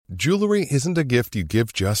Jewelry isn't a gift you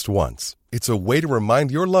give just once. It's a way to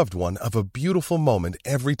remind your loved one of a beautiful moment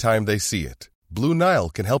every time they see it. Blue Nile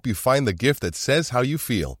can help you find the gift that says how you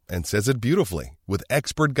feel and says it beautifully, with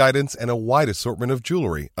expert guidance and a wide assortment of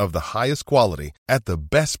jewelry of the highest quality at the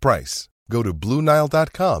best price. Go to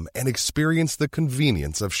BlueNile.com and experience the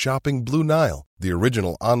convenience of shopping Blue Nile, the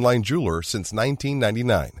original online jeweler since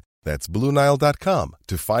 1999. That's BlueNile.com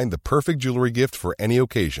to find the perfect jewelry gift for any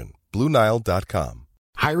occasion. BlueNile.com.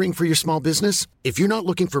 Hiring for your small business? If you're not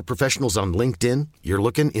looking for professionals on LinkedIn, you're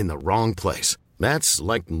looking in the wrong place. That's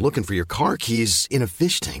like looking for your car keys in a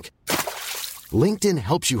fish tank. LinkedIn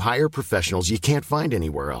helps you hire professionals you can't find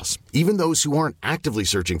anywhere else, even those who aren't actively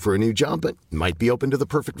searching for a new job but might be open to the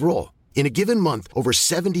perfect role. In a given month, over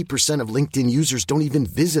 70% of LinkedIn users don't even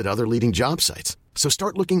visit other leading job sites. So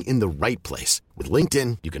start looking in the right place. With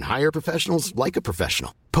LinkedIn, you can hire professionals like a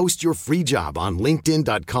professional. Post your free job on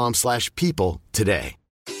linkedin.com/people today.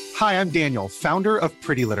 Hi, I'm Daniel, founder of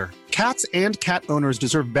Pretty Litter. Cats and cat owners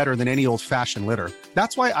deserve better than any old-fashioned litter.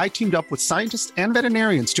 That's why I teamed up with scientists and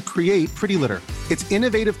veterinarians to create Pretty Litter. Its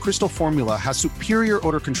innovative crystal formula has superior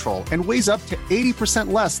odor control and weighs up to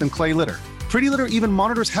 80% less than clay litter. Pretty Litter even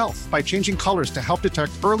monitors health by changing colors to help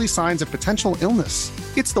detect early signs of potential illness.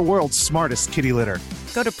 It's the world's smartest kitty litter.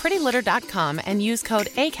 Go to prettylitter.com and use code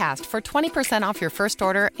ACAST for 20% off your first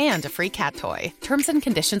order and a free cat toy. Terms and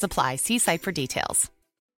conditions apply. See site for details.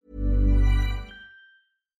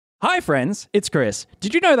 Hi friends, it's Chris.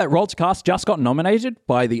 Did you know that Roltcast just got nominated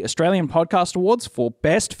by the Australian Podcast Awards for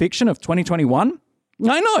Best Fiction of 2021?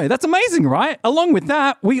 I know, that's amazing, right? Along with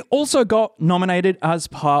that, we also got nominated as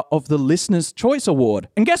part of the Listener's Choice Award.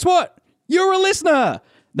 And guess what? You're a listener!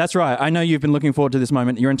 That's right, I know you've been looking forward to this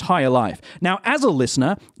moment your entire life. Now, as a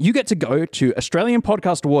listener, you get to go to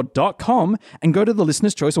AustralianPodcastAward.com and go to the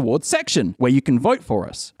Listener's Choice Awards section, where you can vote for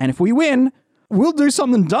us. And if we win, we'll do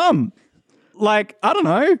something dumb. Like, I don't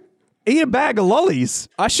know, eat a bag of lollies.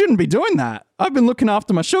 I shouldn't be doing that. I've been looking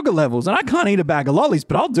after my sugar levels, and I can't eat a bag of lollies,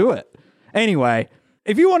 but I'll do it. Anyway,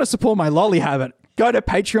 if you want to support my lolly habit, go to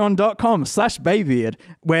patreon.com/baybeard,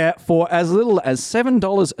 where for as little as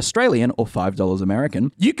 $7 Australian or $5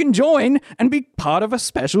 American, you can join and be part of a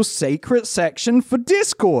special secret section for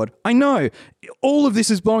Discord. I know, all of this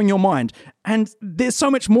is blowing your mind, and there's so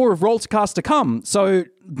much more of Roltcast to come, so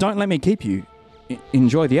don't let me keep you.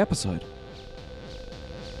 Enjoy the episode.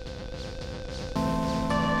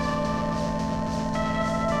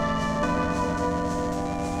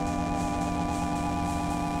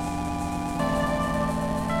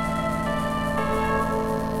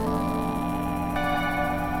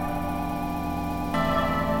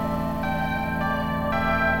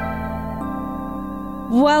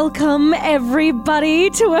 Welcome, everybody,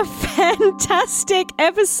 to a fantastic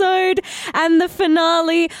episode and the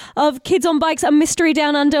finale of Kids on Bikes, A Mystery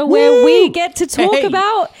Down Under, where we get to talk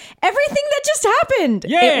about everything that just happened.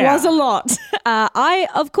 Yeah. It was a lot. I,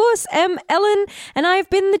 of course, am Ellen, and I've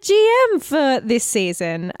been the GM for this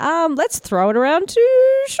season. Let's throw it around to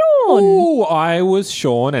Sean. Oh, I was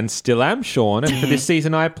Sean and still am Sean, and for this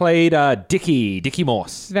season I played Dickie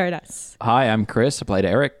Morse. Very nice. Hi, I'm Chris. I played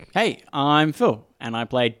Eric. Hey, I'm Phil, and I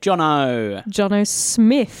played Jono. Jono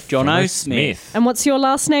Smith. Jono Smith. And what's your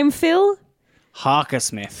last name, Phil? Harker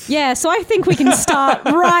Smith. Yeah, so I think we can start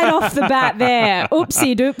right off the bat there.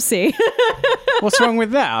 Oopsie doopsie. What's wrong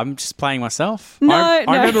with that? I'm just playing myself. I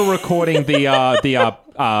remember recording the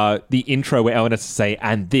intro where Ellen has to say,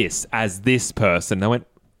 and this, as this person. And I went,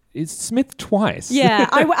 it's Smith twice. Yeah,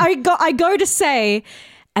 I go to say,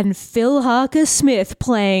 and Phil Harker Smith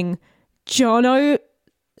playing Jono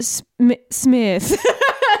Smith.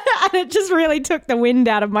 And it just really took the wind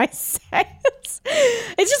out of my sails.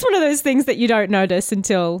 It's just one of those things that you don't notice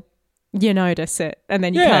until you notice it, and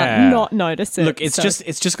then you can't not notice it. Look, it's just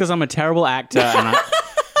because I'm a terrible actor, and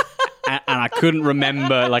I couldn't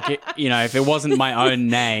remember, if it wasn't my own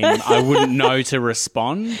name, I wouldn't know to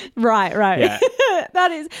respond. Right. Yeah.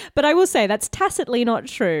 That is, but I will say that's tacitly not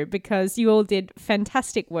true, because you all did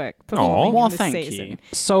fantastic work performing this season. You.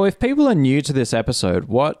 So if people are new to this episode,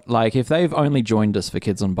 if they've only joined us for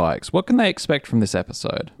Kids on Bikes, what can they expect from this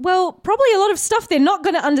episode? Well, probably a lot of stuff they're not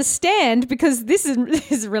going to understand, because this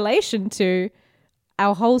is relation to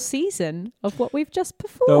our whole season of what we've just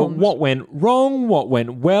performed. What went wrong, what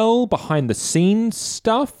went well, behind the scenes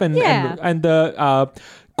stuff, and the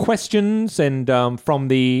questions and from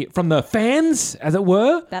the fans, as it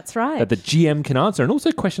were. That's right. That the GM can answer, and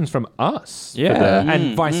also questions from us. Yeah.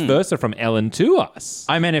 And vice versa from Ellen to us.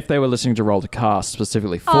 I meant if they were listening to Roll to Cast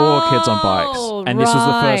specifically for Kids on Bikes, and this was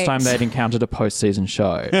the first time they'd encountered a postseason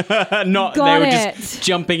show. Not Got they were it. just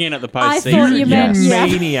jumping in at the I postseason. thought you meant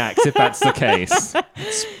Maniacs, if that's the case.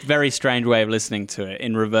 It's a very strange way of listening to it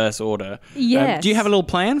in reverse order. Yes. Do you have a little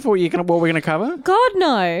plan for what we're going to cover? God,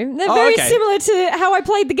 no. They're Oh, very okay. similar to how I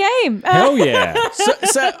played the game. Hell yeah.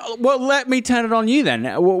 Well, let me turn it on you then.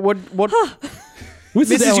 What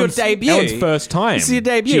This is your Ellen's- debut. Ellen's first time. This is your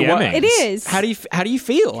debut. What- GMing. It is. How do you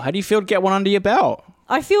feel? How do you feel to get one under your belt?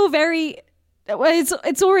 I feel very. Well,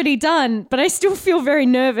 it's already done, but I still feel very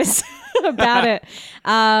nervous about it.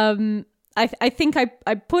 I think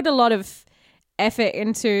I put a lot of effort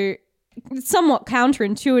into, somewhat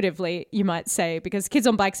counterintuitively, you might say, because Kids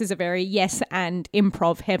on Bikes is a very yes and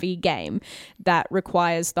improv heavy game that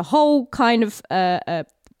requires the whole kind of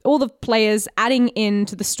all the players adding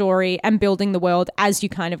into the story and building the world as you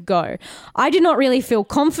kind of go. I did not really feel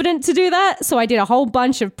confident to do that, so I did a whole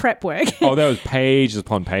bunch of prep work. Oh, there was pages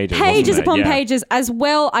upon pages. Pages wasn't upon it? Yeah. pages as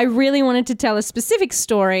well. I really wanted to tell a specific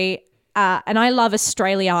story. And I love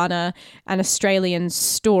Australiana and Australian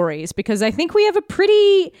stories because I think we have a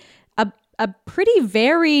pretty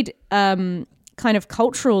varied kind of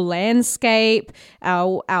cultural landscape.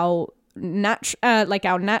 Our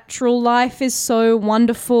natural life is so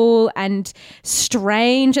wonderful and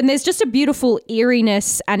strange, and there's just a beautiful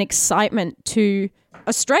eeriness and excitement to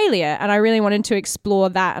Australia, and I really wanted to explore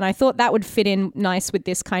that, and I thought that would fit in nice with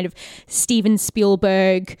this kind of Steven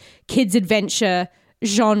Spielberg kids adventure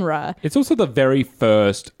genre. It's also the very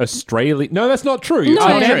first Australian. No, that's not true. No,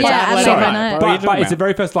 Adelaide, yeah, Adelaide sorry. by Night. But it's the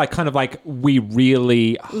very first, kind of we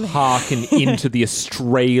really hearken into the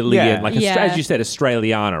Australian, Yeah. as you said,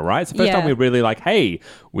 Australiana, right? It's the first Yeah. time we really hey,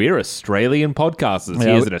 we're Australian podcasters.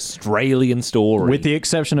 Here's an Australian story. With the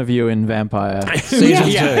exception of you in Vampire Season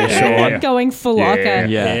 2, Sean. Going full locker.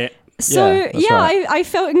 Yeah. So that's right. I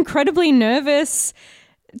felt incredibly nervous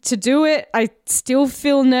to do it. I still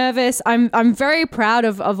feel nervous. I'm very proud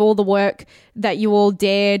of all the work that you all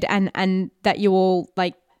did and that you all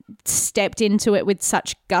stepped into it with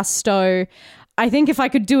such gusto. I think if I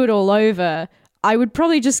could do it all over, I would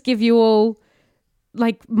probably just give you all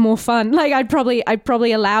more fun. I'd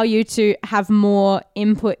probably allow you to have more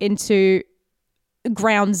input into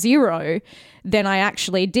ground zero than I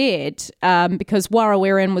actually did, because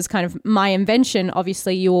Warrawirin was kind of my invention.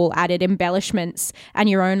 Obviously, you all added embellishments and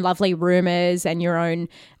your own lovely rumours and your own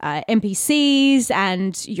NPCs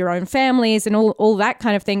and your own families and all that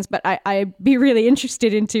kind of things. But I'd be really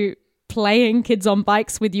interested into playing Kids on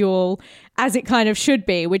Bikes with you all as it kind of should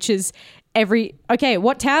be, which is okay,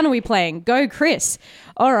 what town are we playing? Go, Chris.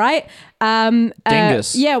 All right.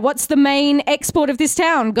 Dingus. What's the main export of this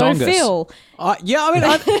town? Go, Dongus. Phil.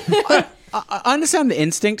 I understand the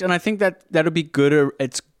instinct, and I think that'll be good.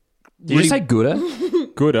 It's Did you say gooder?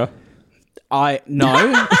 Gooder.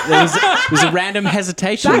 no. There's a random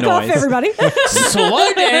hesitation Back noise. off, everybody.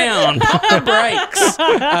 Slow down. Pump the brakes.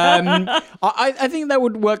 I think that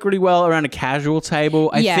would work really well around a casual table.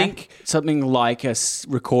 I think something like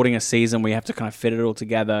recording a season where you have to kind of fit it all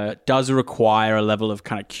together does require a level of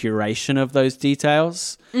kind of curation of those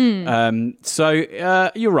details.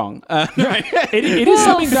 So you're wrong. It is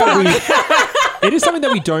something that it is something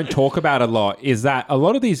that we don't talk about a lot, is that a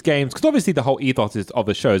lot of these games, because obviously the whole ethos of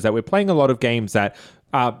the show is that we're playing a lot of games that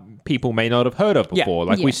people may not have heard of before.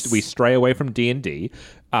 Yeah. We stray away from D&D,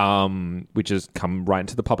 which has come right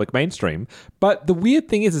into the public mainstream. But the weird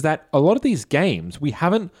thing is that a lot of these games we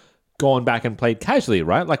haven't gone back and played casually,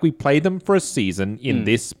 right? We played them for a season in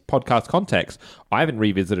this podcast context. I haven't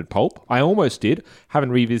revisited Pulp. I almost did. Haven't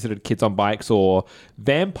revisited Kids on Bikes or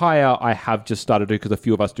Vampire. I have just started to because a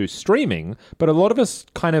few of us do streaming, but a lot of us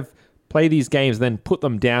kind of play these games, then put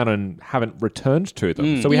them down and haven't returned to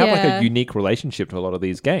them. So we have a unique relationship to a lot of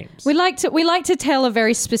these games. We like to tell a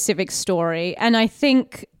very specific story, and I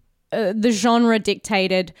think the genre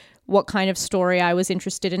dictated what kind of story I was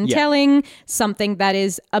interested in telling, something that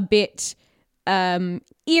is a bit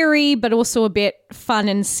eerie, but also a bit fun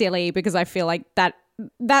and silly, because I feel like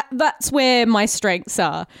that's where my strengths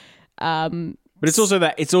are. But it's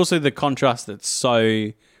also the contrast that's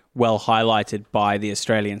so well highlighted by the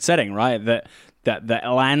Australian setting, right? That the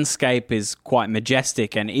landscape is quite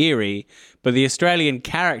majestic and eerie, but the Australian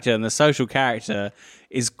character and the social character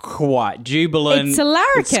is quite jubilant. It's a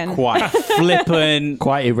larrikin. It's quite flippant.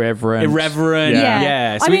 Quite irreverent.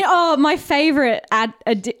 Yeah. So I mean, my favorite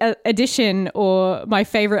addition or my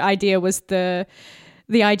favorite idea was the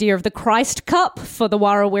the idea of the Christ Cup for the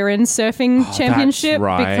Warrawirin Surfing Championship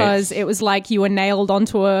right. because it was like you were nailed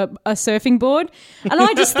onto a surfing board. And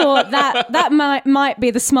I just thought that might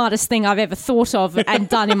be the smartest thing I've ever thought of and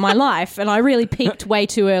done in my life. And I really peaked way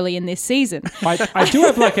too early in this season. I do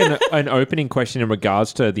have like an opening question in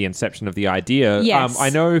regards to the inception of the idea. Yes. I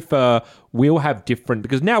know we'll have different,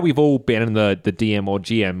 because now we've all been in the DM or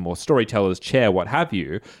GM or storyteller's chair, what have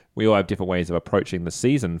you. We all have different ways of approaching the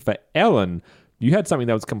season. For Ellen, you had something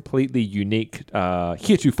that was completely unique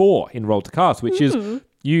heretofore in Roll to Cast, which is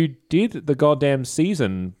you did the goddamn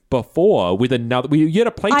season before with another. You had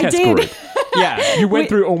a playtest group. Yeah. You went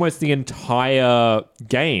through almost the entire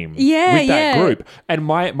game with that group. And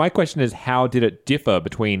my question is, how did it differ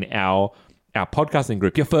between our podcasting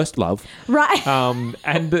group, your first love, Right. and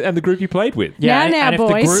the group you played with? Now, and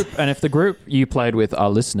boys. if the group you played with are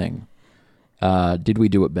listening, did we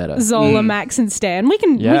do it better? Zola, Max, and Stan. We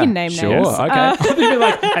can name names. Sure, okay.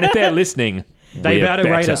 And if they're listening, They we're better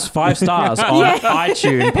rate us 5 stars on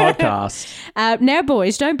iTunes podcast. Now,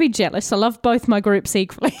 boys, don't be jealous. I love both my groups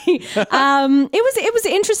equally. It was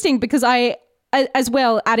interesting because I, as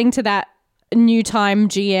well, adding to that new time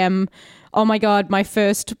GM. Oh my God, my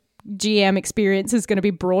first GM experience is going to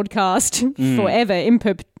be broadcast forever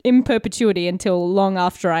in perpetuity until long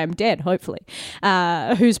after I am dead. Hopefully,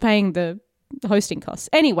 who's paying the hosting costs?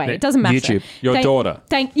 Anyway, it doesn't matter. YouTube. Your daughter.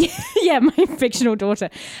 Yeah, my fictional daughter.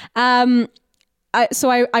 So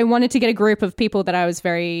I wanted to get a group of people that I was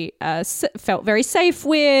felt very safe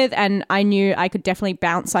with, and I knew I could definitely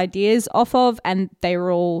bounce ideas off of, and they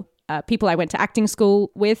were all people I went to acting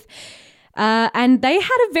school with. And they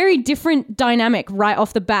had a very different dynamic right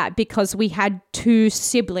off the bat because we had 2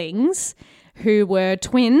 siblings who were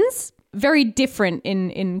twins, very different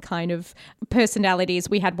in kind of personalities.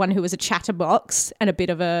 We had one who was a chatterbox and a bit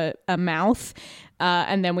of a mouth,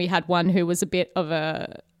 and then we had one who was a bit of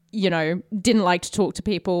a, didn't like to talk to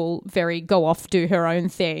people, very go off, do her own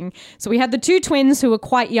thing. So we had the 2 twins who were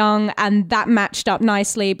quite young, and that matched up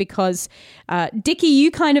nicely because Dickie,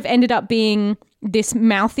 you kind of ended up being this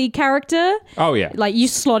mouthy character. Oh, yeah. Like you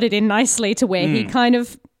slotted in nicely to where he kind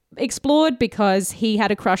of explored because he had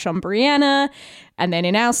a crush on Brianna. And then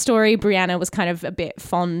in our story, Brianna was kind of a bit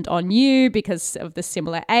fond on you because of the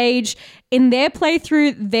similar age. In their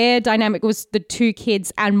playthrough, their dynamic was the 2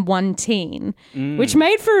 kids and 1 teen, which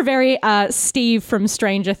made for a very Steve from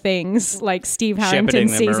Stranger Things, like Steve Harrington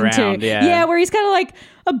season around, 2. yeah. Where he's kind of like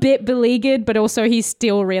a bit beleaguered, but also he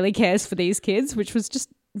still really cares for these kids, which was just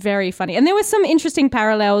very funny. And there were some interesting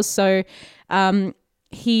parallels. So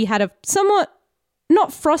he had a somewhat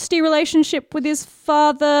not frosty relationship with his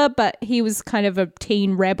father, but he was kind of a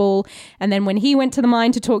teen rebel. And then when he went to the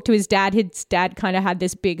mine to talk to his dad kind of had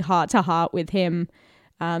this big heart-to-heart with him.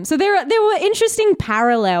 So there were interesting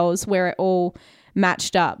parallels where it all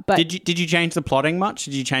matched up. But did you change the plotting much?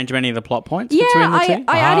 Did you change any of the plot points yeah, between the two?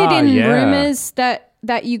 I added in rumors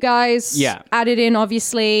that you guys added in,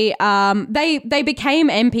 obviously. They became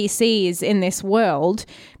NPCs in this world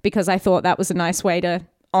because I thought that was a nice way to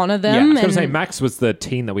honor them. I was going and to say, Max was the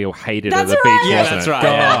teen that we all hated That's at the right. beach, Yeah, wasn't that's it? right,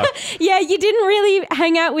 God. yeah, you didn't really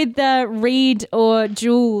hang out with Reed or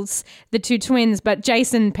Jules, the 2 twins, but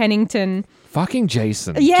Jason Pennington. Fucking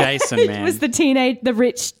Jason. Yeah, Jason, man. was the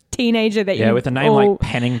rich teenager that you with a name all like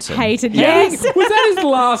Pennington. hated. Yeah. Yes. Was that his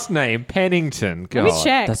last name? Pennington. God. Let me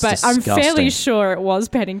check, that's but I'm disgusting. fairly sure it was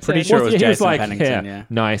Pennington. Pretty sure it was he Jason like, Pennington, yeah.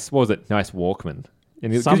 Nice. What was it? Nice Walkman.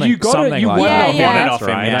 Because Something- you got something it. You like won that. it Yeah, off him. yeah.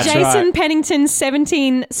 That's right. Yeah. That's Jason right. Pennington,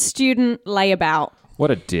 17 student layabout. What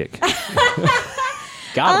a dick.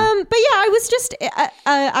 Got him. But yeah, I was just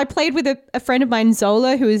I played with a friend of mine,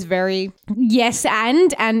 Zola, who is very yes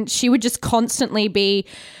and she would just constantly be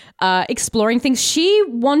exploring things. She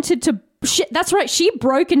wanted to. That's right. She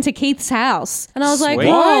broke into Keith's house, and I was like, Sweet.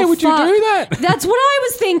 "Oh, Why would you fuck." do that? That's what I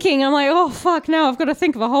was thinking. I'm like, "Oh fuck, no! I've got to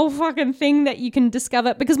think of a whole fucking thing that you can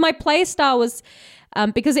discover." Because my play style was,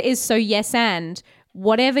 because it is so yes and.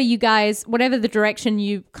 Whatever the direction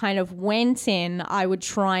you kind of went in, I would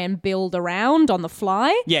try and build around on the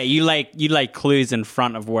fly. Yeah, you lay clues in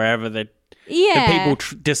front of wherever the people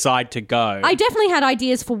decide to go. I definitely had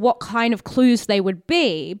ideas for what kind of clues they would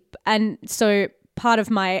be, and so part of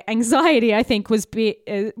my anxiety, I think, was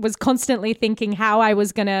constantly thinking how I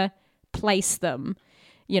was going to place them.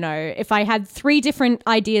 If I had 3 different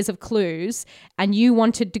ideas of clues and you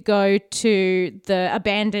wanted to go to the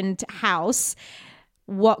abandoned house,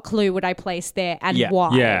 what clue would I place there and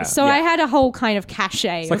why? Yeah. So Yeah. I had a whole kind of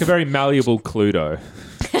cachet. It's like a very malleable Cluedo.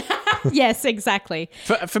 Yes, exactly.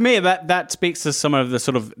 For me, that speaks to some of the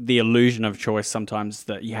sort of the illusion of choice sometimes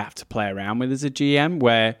that you have to play around with as a GM,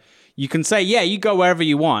 where you can say, yeah, you go wherever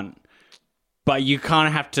you want, but you kind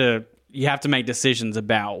of have to make decisions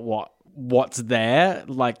about what's there.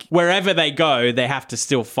 Like wherever they go, they have to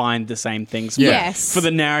still find the same things Yes. for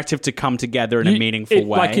the narrative to come together in a meaningful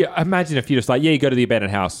way. Like, imagine if you're just like, you go to the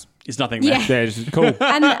abandoned house. There's nothing there. Yeah. There's cool.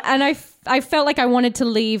 and I felt like I wanted to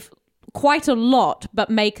leave quite a lot, but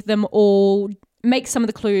make some of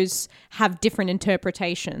the clues have different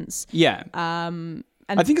interpretations. Yeah. And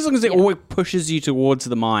I think as long as it always pushes you towards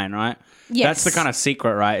the mine, right? Yes. That's the kind of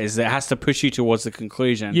secret, right? Is it has to push you towards the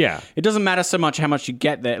conclusion. Yeah. It doesn't matter so much how much you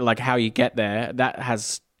get there, like how you get there.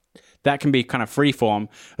 That can be kind of freeform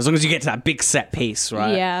as long as you get to that big set piece,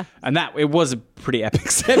 right? Yeah. And it was a pretty epic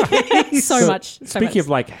set piece. so much. Speaking of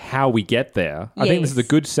like how we get there, I think this is a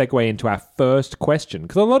good segue into our first question,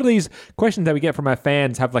 because a lot of these questions that we get from our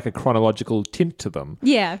fans have like a chronological tint to them.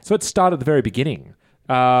 Yeah. So let's start at the very beginning.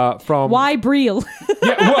 From Why Breel?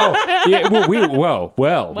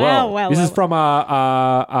 Well. This is from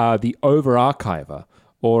the Over Archiver,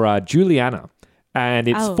 or Juliana, and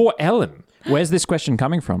it's for Ellen. Where's this question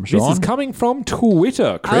coming from, Sean? This is coming from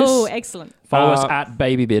Twitter, Chris. Oh, excellent. Follow us at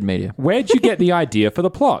Babybeard Media. Where'd you get the idea for the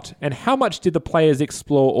plot? And how much did the players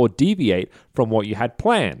explore or deviate from what you had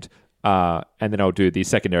planned? And then I'll do the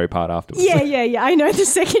secondary part afterwards. Yeah. I know the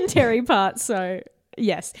secondary part, so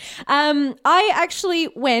yes. I actually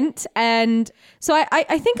went, and so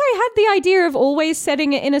I think I had the idea of always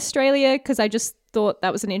setting it in Australia because I just thought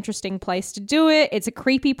that was an interesting place to do it. It's a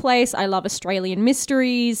creepy place. I love Australian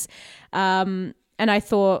mysteries. And I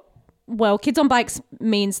thought, well, Kids on Bikes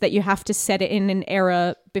means that you have to set it in an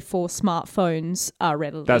era before smartphones are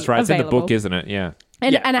readily That's right. available. It's in the book, isn't it? Yeah.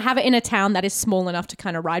 And I have it in a town that is small enough to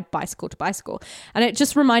kind of ride bicycle to bicycle. And it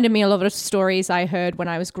just reminded me a lot of stories I heard when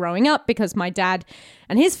I was growing up, because my dad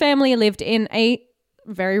and his family lived in a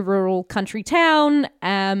very rural country town,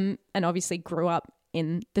 and obviously grew up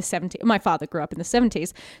in the 70s. My father grew up in the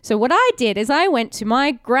 70s. So what I did is I went to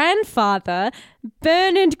my grandfather,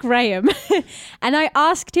 Bernard Graham, and I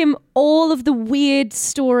asked him all of the weird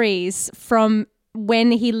stories from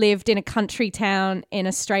when he lived in a country town in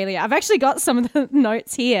Australia. I've actually got some of the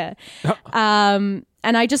notes here.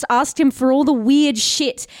 And I just asked him for all the weird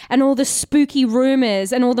shit and all the spooky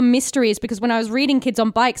rumors and all the mysteries, because when I was reading Kids on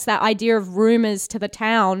Bikes, that idea of rumors to the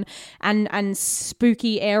town and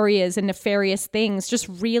spooky areas and nefarious things just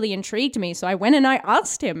really intrigued me. So I went and I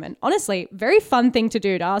asked him, and honestly, very fun thing to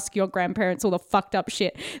do, to ask your grandparents all the fucked up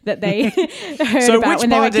shit that they heard about when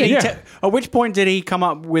they were kids. At which point did he come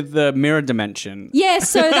up with the mirror dimension? Yeah,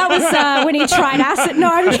 so that was when he tried acid. No,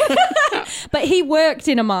 I'm kidding. But he worked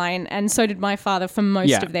in a mine, and so did my father for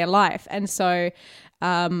most of their life. And so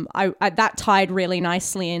that tied really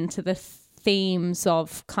nicely into the themes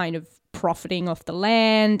of kind of profiting off the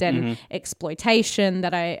land and exploitation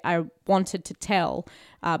that I wanted to tell.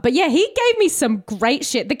 But yeah, he gave me some great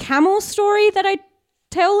shit. The camel story that I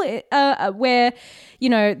tell, where, you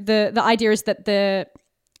know, the idea is that the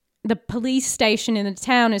police station in the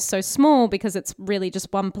town is so small because it's really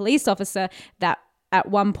just one police officer, that at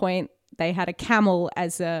one point they had a camel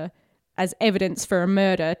as evidence for a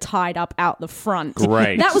murder tied up out the front.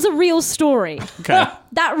 Great. That was a real story. Okay.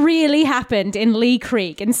 That really happened in Lee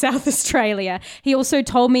Creek in South Australia. He also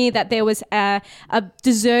told me that there was a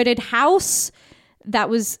deserted house that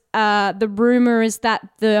was, the rumor is that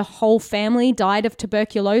the whole family died of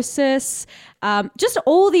tuberculosis. Just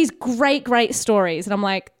all these great, great stories. And I'm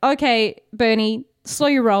like, okay, Bernie, slow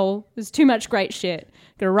your roll. There's too much great shit.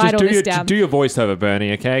 Gonna write all this down. Do your voiceover,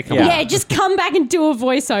 Bernie, okay? Come on. Yeah, just come back and do a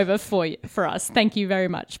voiceover for us. Thank you very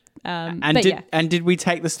much. Did we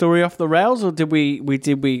take the story off the rails, or did we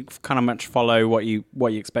kind of much follow what you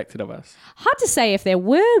expected of us? Hard to say if there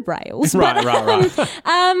were rails. Right.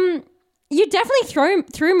 You definitely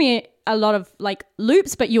threw me a lot of like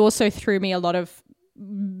loops, but you also threw me a lot of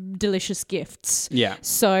delicious gifts. Yeah.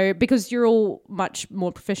 So because you're all much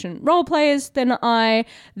more proficient role players than I,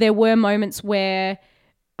 there were moments where,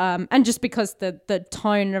 and just because the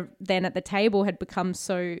tone of then at the table had become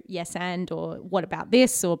so yes and, or what about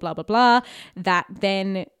this, or blah, blah, blah, that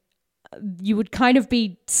then you would kind of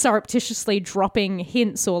be surreptitiously dropping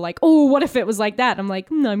hints, or like, oh, what if it was like that? I'm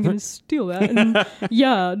like, no, I'm going to steal that. And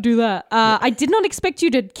yeah, do that. I did not expect you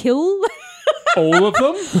to kill all of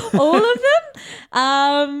them? all of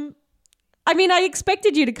them. I mean, I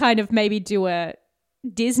expected you to kind of maybe do a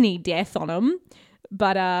Disney death on them,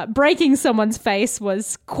 but breaking someone's face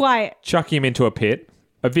was quite... Chucking him into a pit.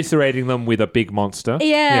 Eviscerating them with a big monster.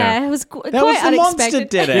 Yeah. It was quite that was the unexpected. monster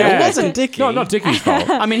did it. Yeah. It wasn't Dickie. No, not Dickie's fault.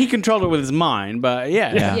 I mean, he controlled it with his mind, but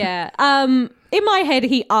yeah. Yeah. In my head,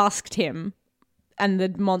 he asked him, and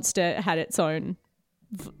the monster had its own...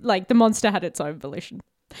 Like, the monster had its own volition.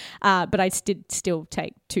 But I did still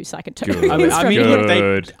take 2 Psychotones.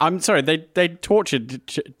 Good. I'm sorry, they tortured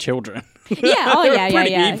children. Yeah, oh yeah,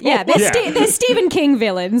 Pretty yeah. evil. Yeah, they're Stephen King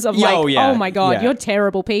villains of like, oh my God, you're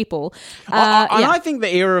terrible people. And I think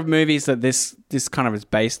the era of movies that this kind of is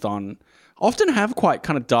based on often have quite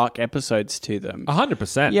kind of dark episodes to them.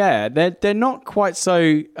 100%. Yeah, they're not quite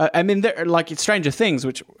so. I mean, they're like it's Stranger Things,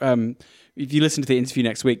 which if you listen to the interview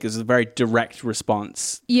next week, is a very direct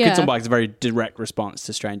response. Yeah. Kids on Bikes is a very direct response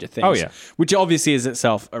to Stranger Things. Oh, yeah. Which obviously is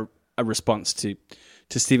itself a response to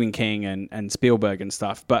Stephen King and Spielberg and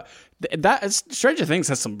stuff. But Stranger Things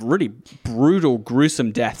has some really brutal,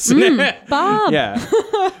 gruesome deaths in it. Bob. Yeah.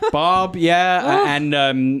 Bob, yeah. And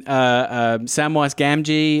Samwise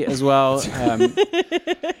Gamgee as well.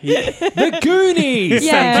 The Goonies.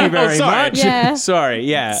 Yeah. Thank you very sorry. much. Yeah. Sorry,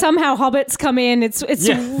 yeah. Somehow hobbits come in. It's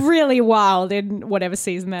really wild in whatever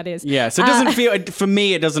season that is. Yeah, so it doesn't feel, for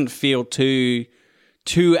me, it doesn't feel too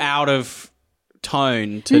out of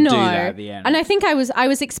tone to do that at the end. And I think I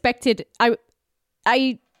was expected.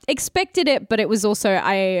 I expected it, but it was also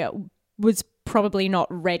I was probably not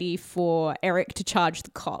ready for Eric to charge the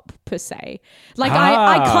cop per se. Like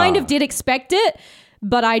I kind of did expect it,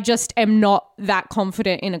 but I just am not that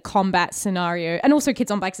confident in a combat scenario. And also, Kids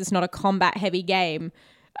on Bikes is not a combat heavy game,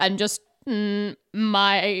 and just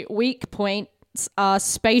my weak points are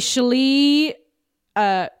spatially.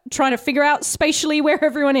 Trying to figure out spatially where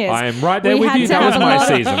everyone is. I am right there with you. That was my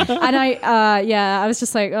season. And I was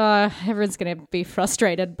just like, everyone's going to be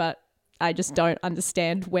frustrated, but I just don't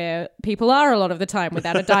understand where people are a lot of the time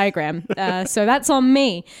without a diagram. So that's on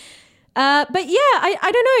me. But yeah, I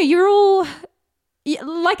don't know. You're all,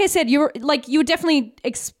 like I said, you were definitely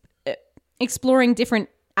exploring different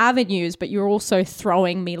avenues, but you're also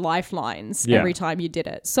throwing me lifelines every time you did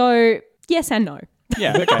it. So yes and no.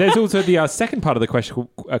 Yeah, okay. There's also the second part of the question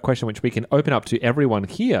which we can open up to everyone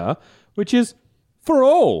here, which is, for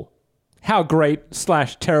all, how great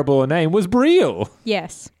 / terrible a name was Brielle?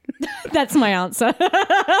 Yes. That's my answer.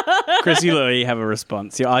 Chris, you literally have a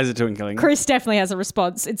response. Your eyes are twinkling. Chris definitely has a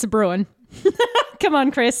response. It's a Bruin. Come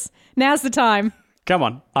on, Chris. Now's the time. Come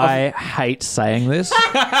on. I hate saying this.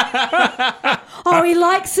 Oh, he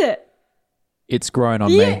likes it. It's grown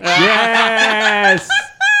on me. Yes!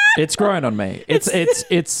 It's grown on me. It's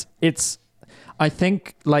I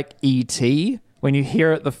think like E.T., when you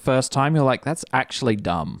hear it the first time, you're like, that's actually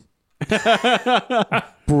dumb.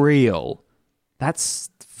 Brielle. That's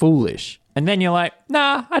foolish. And then you're like,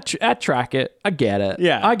 nah, I track it. I get it.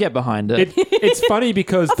 Yeah. I get behind it. It's funny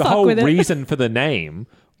because the fuck whole with it. reason for the name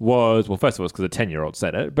was, well, first of all, it's because a 10-year-old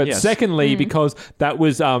said it, but Yes. secondly, because that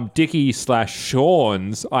was Dickie /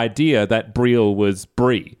 Sean's idea that Brielle was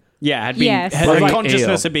Brie. Yeah, had been Yes. had, Like the eel.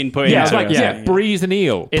 consciousness had been put Yeah, into it's like, it. Brie's an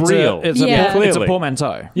eel. It's Brielle. a Yeah. Clearly.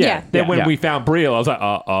 portmanteau. Yeah. Then when Yeah. we found Brielle, I was like,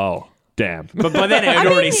 oh, damn. But by then it had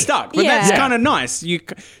already stuck. But that's yeah. kind of nice.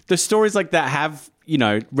 The stories like that have,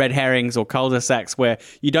 red herrings or cul-de-sacs where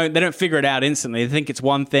they don't figure it out instantly. They think it's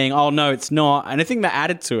one thing. Oh no, it's not. And I think that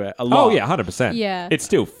added to it a lot. Oh, yeah, 100%. Yeah. It's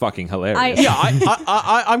still fucking hilarious. Yeah,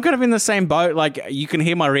 I'm kind of in the same boat. Like, you can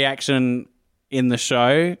hear my reaction in the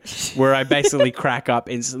show where I basically crack up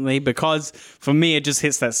instantly because for me it just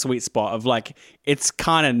hits that sweet spot of like, it's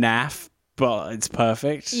kind of naff, but it's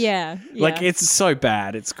perfect. Yeah. Like, it's so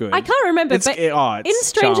bad, it's good. I can't remember, It's- but it's in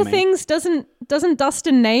Stranger charming. Things, doesn't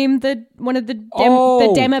Dustin name one of the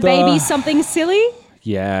Oh, Dema the- babies something silly?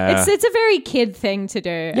 Yeah. It's a very kid thing to do.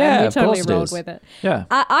 Yeah, and we of totally course it rolled is. with it. Yeah.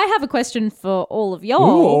 I have a question for all of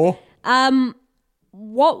y'all. Ooh.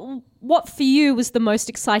 What for you was the most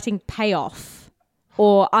exciting payoff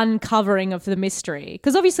or uncovering of the mystery?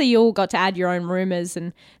 Because obviously you all got to add your own rumors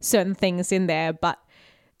and certain things in there, but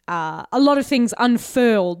a lot of things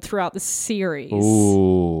unfurled throughout the series.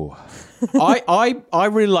 Ooh. I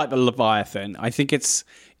really like the Leviathan. I think it's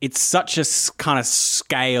such a kind of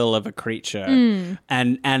scale of a creature,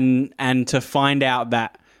 and to find out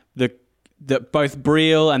that that both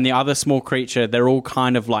Brielle and the other small creature, they're all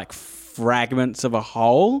kind of like fragments of a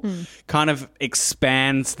whole, kind of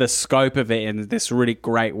expands the scope of it in this really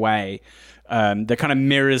great way. That kind of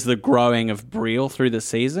mirrors the growing of Brielle through the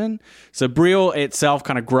season. So Brielle itself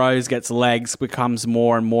kind of grows, gets legs, becomes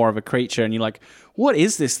more and more of a creature, and you're like, what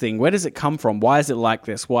is this thing? Where does it come from? Why is it like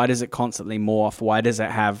this? Why does it constantly morph? Why does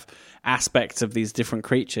it have aspects of these different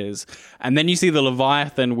creatures? And then you see the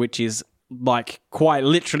Leviathan, which is like quite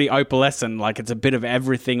literally opalescent, like it's a bit of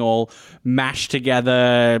everything all mashed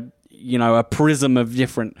together, a prism of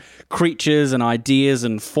different creatures and ideas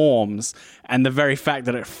and forms. And the very fact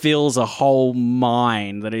that it fills a whole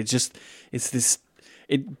mind, that it's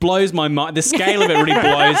it blows my mind. The scale of it really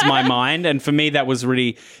blows my mind. And for me, that was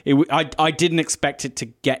really, I didn't expect it to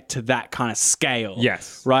get to that kind of scale.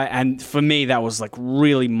 Yes. Right. And for me, that was like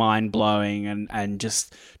really mind blowing and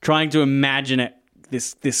just trying to imagine it,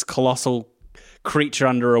 this colossal creature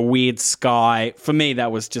under a weird sky. For me,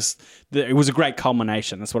 that was just, it was a great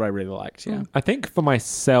culmination. That's what I really liked. Yeah. I think for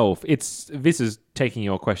myself, this is taking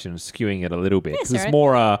your question and skewing it a little bit. Yes, It's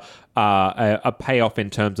more a payoff in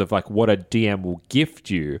terms of like what a GM will gift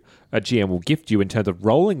you in terms of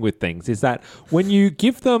rolling with things, is that when you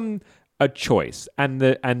give them a choice and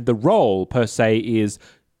the role per se is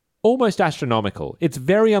almost astronomical, it's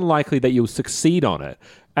very unlikely that you'll succeed on it.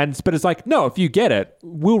 But it's like, no, if you get it,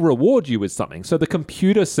 we'll reward you with something. So the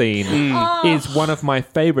computer scene is one of my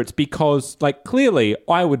favorites because, like, clearly,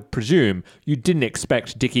 I would presume you didn't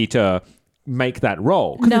expect Dickie to make that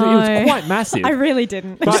role. No. It was quite massive. I really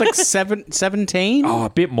didn't. It was like 17? Oh, a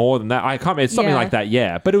bit more than that. I can't remember. Something Yeah. like that,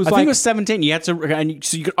 yeah. But it was I like... think it was 17. You had to,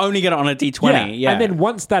 so you could only get it on a D20. Yeah. And then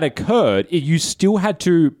once that occurred, you still had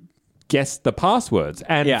to guess the passwords.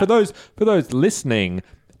 And for those listening...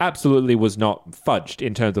 absolutely was not fudged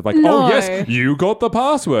in terms of like, No. oh yes, you got the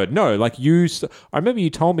password. No, like I remember you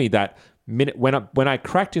told me that when I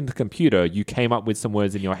cracked in the computer, you came up with some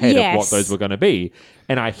words in your head of what those were going to be,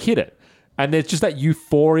 and I hit it. And there's just that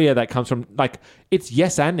euphoria that comes from, like, it's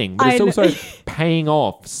yes-anding, but it's also paying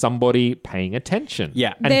off somebody paying attention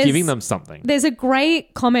and giving them something. There's a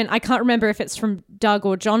great comment, I can't remember if it's from Doug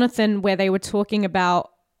or Jonathan, where they were talking about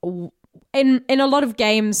in a lot of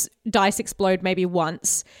games, dice explode maybe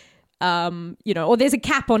once, or there's a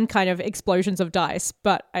cap on kind of explosions of dice.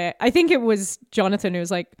 But I think it was Jonathan who was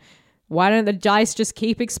like, why don't the dice just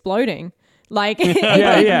keep exploding? Like,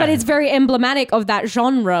 but it's very emblematic of that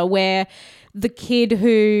genre where the kid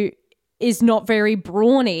who is not very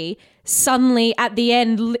brawny suddenly at the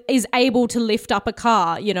end is able to lift up a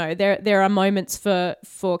car. You know, there are moments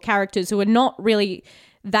for characters who are not really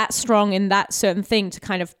that strong in that certain thing to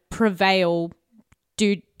kind of prevail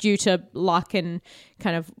due to luck and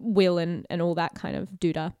kind of will and all that kind of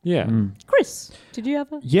doodah. Yeah. Chris, did you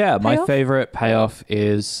have a my payoff? favorite payoff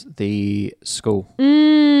is the school.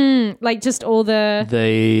 Like just all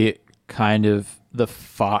The kind of the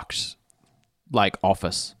fucked like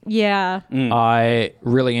office. Yeah. I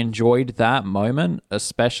really enjoyed that moment,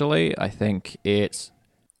 especially. I think it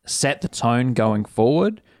set the tone going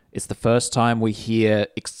forward. It's the first time we hear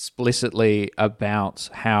explicitly about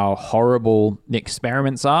how horrible the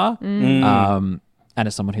experiments are. And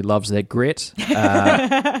as someone who loves their grit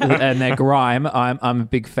and their grime, I'm a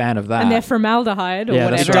big fan of that. And their formaldehyde or Yeah,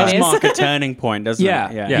 that's whatever It right. does it is. mark a turning point, doesn't Yeah,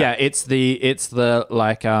 it? yeah. It's the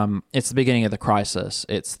beginning of the crisis.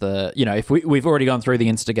 It's the, if we've already gone through the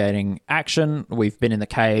instigating action, we've been in the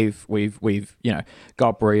cave, we've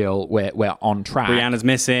got Brielle, we're on track. Brianna's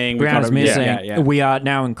missing. Brianna's missing. Yeah. We are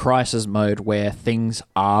now in crisis mode where things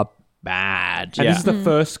are bad. And this is the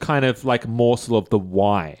first kind of like morsel of the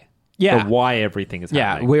why. Yeah. The why everything is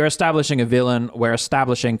happening. We're establishing a villain. We're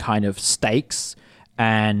establishing kind of stakes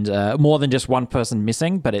and more than just one person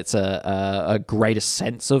missing, but it's a greater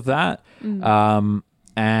sense of that.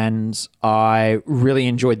 And I really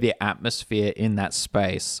enjoyed the atmosphere in that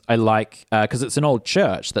space. I like, because it's an old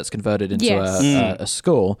church that's converted into a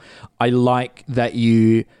school. I like that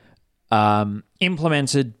you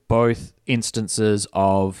implemented both instances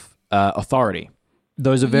of authority.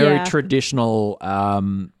 Those are very traditional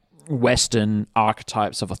Western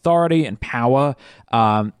archetypes of authority and power,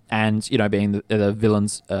 and being the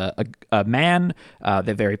villain's a man,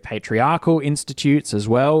 they're very patriarchal institutes as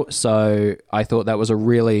well. So I thought that was a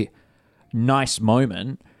really nice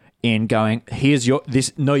moment in going, here's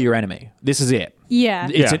know your enemy. This is it. Yeah.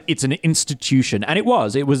 It's an institution, and it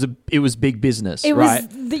was big business. It right? was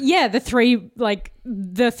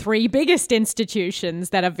the three biggest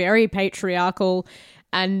institutions that are very patriarchal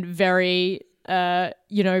and very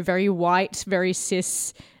very white, very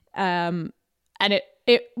cis, and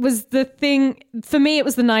it was the thing for me. It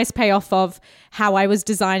was the nice payoff of how I was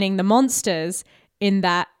designing the monsters, in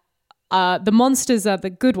that the monsters are the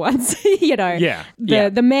good ones,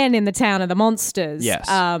 The men in the town are the monsters. Yes.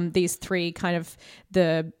 These three kind of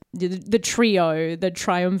the trio, the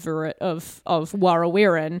triumvirate of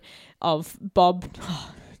Warrawiran, of Bob.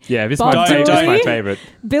 Yeah, this is Bob my Dooley. favorite.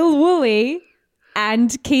 Bill Woolley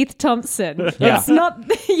and Keith Thompson. It's not.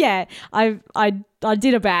 Yeah, I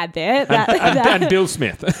did a bad there. And Bill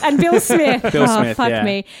Smith. And Bill Smith. Bill Smith, Fuck yeah.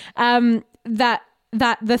 me. That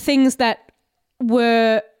the things that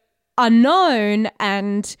were unknown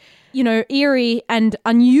and eerie and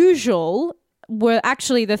unusual were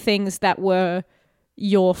actually the things that were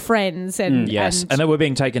your friends and and that we're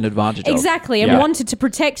being taken advantage of. Exactly, and wanted to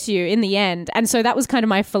protect you in the end. And so that was kind of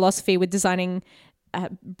my philosophy with designing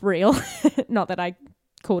Brielle. Not that I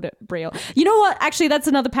called it Brielle. You know what? Actually, that's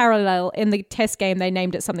another parallel. In the test game, they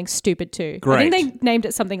named it something stupid too. Great. I think they named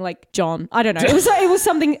it something like John. I don't know. It was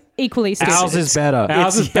something equally stupid. Ours is better.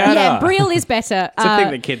 Yeah, Brielle is better. It's a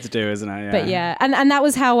thing that kids do, isn't it? Yeah. But yeah, and that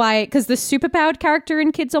was how because the superpowered character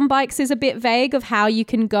in Kids on Bikes is a bit vague of how you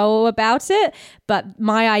can go about it. But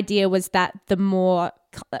my idea was that the more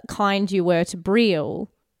kind you were to Brielle,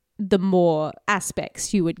 the more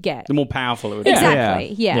aspects you would get. The more powerful it would be.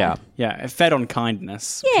 Exactly. Yeah. Yeah, it fed on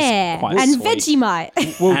kindness. Yeah. Quite And sweet.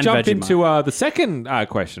 Vegemite. We'll And jump Vegemite. into the second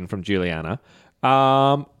question from Juliana.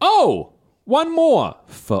 One more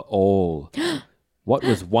for all. What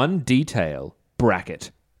was one detail,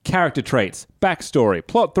 bracket, character traits, backstory,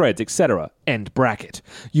 plot threads, etc., end bracket,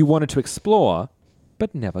 you wanted to explore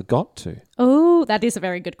but never got to? Oh, that is a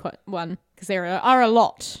very good one because there are a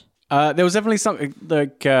lot. There was definitely something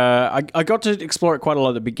like I got to explore it quite a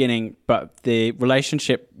lot at the beginning, but the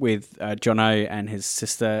relationship with Jono and his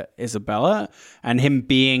sister Isabella and him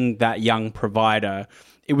being that young provider,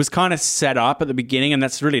 it was kind of set up at the beginning, and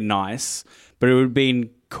that's really nice. But it would have been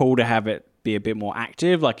cool to have it be a bit more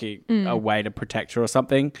active, like a way to protect her or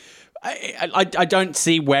something. I don't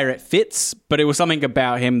see where it fits, but it was something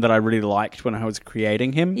about him that I really liked when I was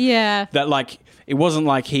creating him. Yeah. That like it wasn't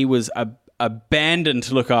like he was abandoned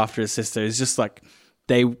to look after his sister. It's just like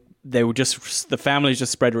they were just, the family's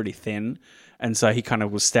just spread really thin, and so he kind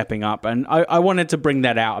of was stepping up, and I wanted to bring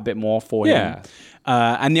that out a bit more for him.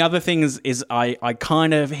 And the other thing is I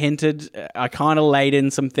kind of hinted, I kind of laid in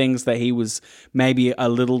some things that he was maybe a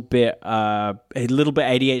little bit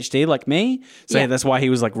ADHD like me, so that's why he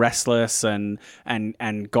was like restless and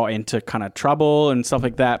got into kind of trouble and stuff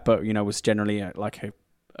like that, but was generally like a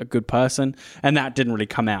good person, and that didn't really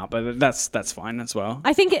come out, but that's fine as well.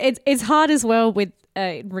 I think it's hard as well with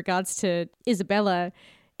in regards to Isabella,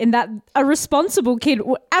 in that a responsible kid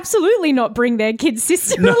will absolutely not bring their kid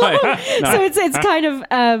sister along. So it's kind of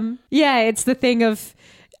it's the thing of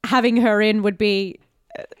having her in would be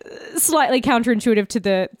slightly counterintuitive to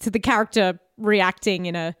the character reacting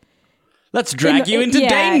in a let's drag you into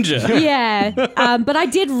danger. But I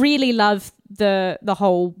did really love the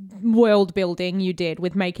whole world building you did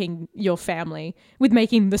with making your family, with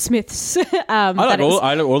making the Smiths. I like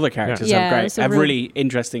all the characters have great, so have really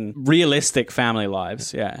interesting, realistic family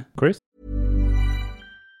lives. Yeah, Chris?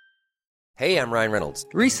 Hey, I'm Ryan Reynolds.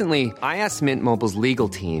 Recently, I asked Mint Mobile's legal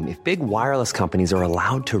team if big wireless companies are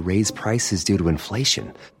allowed to raise prices due to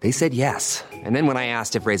inflation. They said yes. And then when I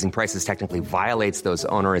asked if raising prices technically violates those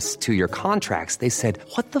onerous 2-year contracts, they said,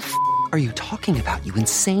 "What the f*** are you talking about, you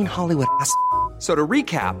insane Hollywood ass?" So to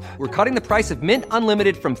recap, we're cutting the price of Mint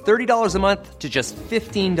Unlimited from $30 a month to just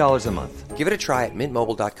 $15 a month. Give it a try at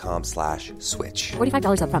mintmobile.com/switch.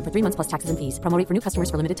 $45 up front for 3 months plus taxes and fees. Promo rate for new customers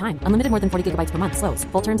for limited time. Unlimited more than 40 gigabytes per month. Slows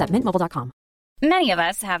full terms at mintmobile.com. Many of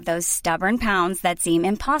us have those stubborn pounds that seem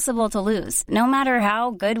impossible to lose, no matter how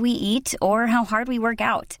good we eat or how hard we work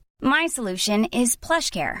out. My solution is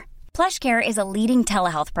PlushCare. PlushCare is a leading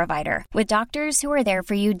telehealth provider with doctors who are there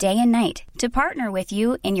for you day and night to partner with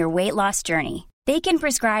you in your weight loss journey. They can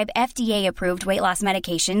prescribe FDA-approved weight loss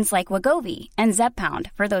medications like Wegovy and Zepbound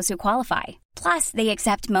for those who qualify. Plus, they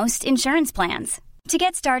accept most insurance plans. To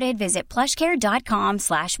get started, visit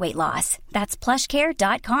plushcare.com/weightloss. That's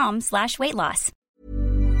plushcare.com/weightloss.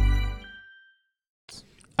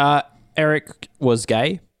 Eric was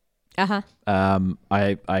gay. Uh-huh.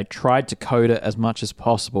 I tried to code it as much as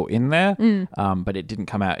possible in there, but it didn't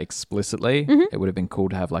come out explicitly. It would have been cool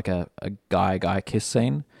to have like a guy kiss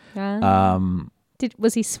scene.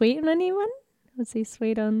 Was he sweet on anyone? Was he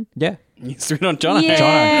sweet on? Yeah. He's sweet on Jono. Yeah.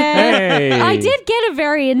 Hey. I did get a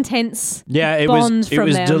very intense bond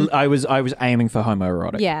from them. I was aiming for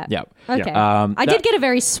homoerotic. Yeah. Yep. Okay. I did get a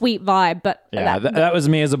very sweet vibe, but that was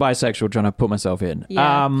me as a bisexual trying to put myself in.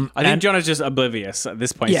 Yeah. I think Jono's just oblivious at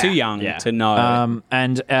this point. He's too young to know.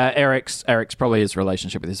 And Eric's probably his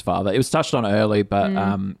relationship with his father. It was touched on early, but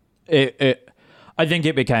I think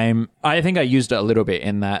I used it a little bit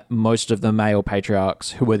in that most of the male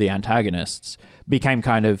patriarchs who were the antagonists became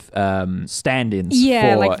kind of stand-ins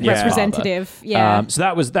for like representative. father. Yeah. So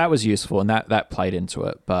that was useful, and that played into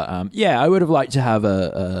it. But I would have liked to have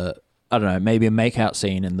a I don't know, maybe a make-out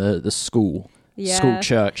scene in the school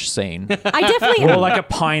church scene. I definitely or like a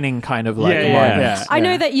pining kind of like moment. I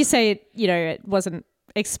know that you say it wasn't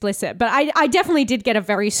explicit, but I definitely did get a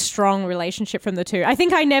very strong relationship from the two. I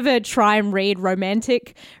think I never try and read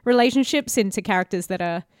romantic relationships into characters that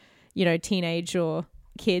are, teenage or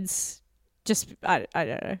kids just I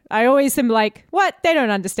don't know. I always am like, what? They don't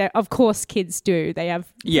understand. Of course, kids do. They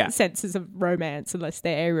have senses of romance unless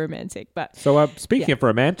they're aromantic. But so speaking of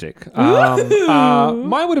romantic,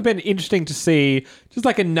 mine would have been interesting to see just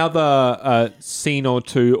like another scene or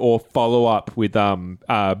two or follow up with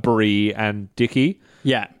Bree and Dickie.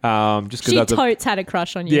 Yeah. Just she totes had a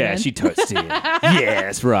crush on you. Yeah, man. she totes did.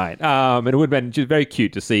 Yes, right. And it would have been just very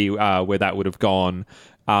cute to see where that would have gone.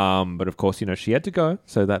 But of course, she had to go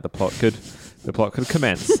so that the plot could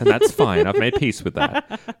commence, and that's fine. I've made peace with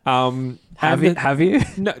that. Have you?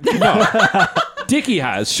 No. Dickie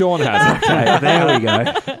has. Sean has. Okay, there we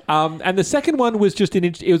go. And the second one was just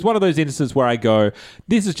it was one of those instances where I go,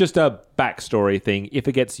 this is just a backstory thing. If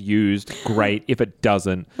it gets used, great. If it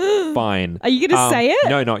doesn't, fine. Are you going to say it?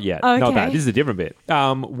 No, not yet. Okay. Not that. This is a different bit.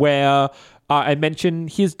 Where I mention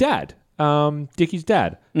his dad. Dickie's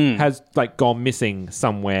dad has like gone missing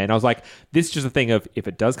somewhere, and I was like, this is just a thing of if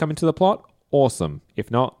it does come into the plot, awesome.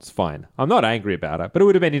 If not, it's fine. I'm not angry about it, but it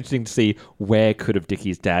would have been interesting to see where could have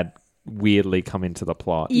Dickie's dad weirdly come into the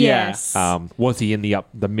plot. Yes. Was he in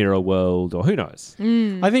the mirror world, or who knows?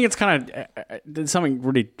 I think it's kind of there's something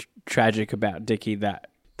really tragic about Dickie that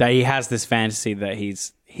he has this fantasy that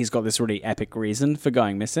he's got this really epic reason for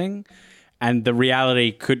going missing, and the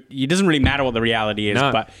reality it doesn't really matter what the reality is,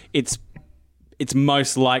 but it's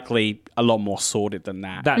most likely a lot more sordid than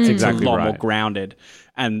that. That's exactly a lot right. more grounded.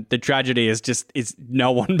 And the tragedy is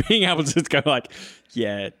no one being able to just go like,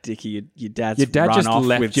 yeah, Dickie, your dad just off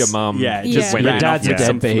left with, your mum. Yeah, Yeah. just When Your ran dad's off a with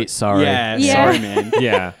some deadbeat, sorry. Yeah, Yeah. sorry, man.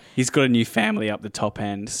 Yeah. He's got a new family up the top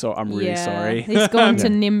end, so I'm really sorry. He's gone to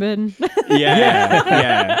Nimbin.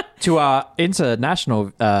 Yeah. To our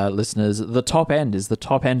international listeners, the top end is the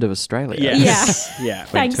top end of Australia. Yes. Yeah.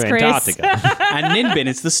 Thanks, to Chris. Antarctica. And Ninbin,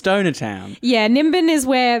 it's the stoner town. Yeah, Nimbin is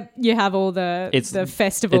where you have all the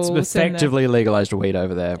festivals. It's effectively legalized weed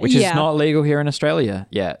over there, which is not legal here in Australia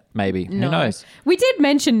yet, maybe. Who knows? We did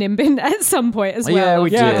mention Nimbin at some point as well. Yeah, we I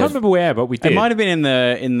did. can't remember where, but we did. It might have been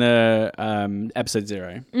in the episode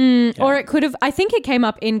 0. Or it could have, I think it came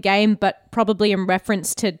up in game, but probably in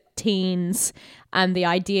reference to teens and the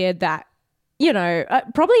idea that,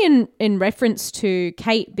 probably in reference to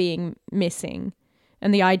Kate being missing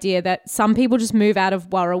and the idea that some people just move out of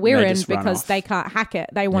Warrawirin because they can't hack it.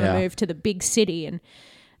 They want to move to the big city and,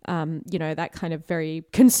 that kind of very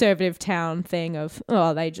conservative town thing of,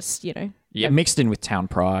 they just, mixed in with town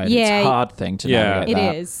pride. Yeah. It's a hard thing to Yeah. navigate It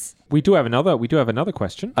that. is. We do have another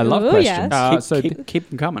question. I love Ooh, questions. yes. Keep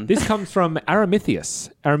them coming. This comes from Aramithius.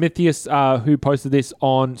 Aramithius, who posted this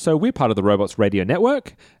on... So we're part of the Robots Radio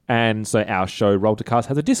Network, and so our show, Roll2Cast,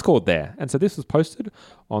 has a Discord there. And so this was posted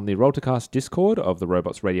on the Roll2Cast Discord of the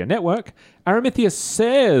Robots Radio Network. Aramithius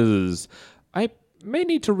says... I may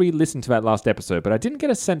need to re-listen to that last episode, but I didn't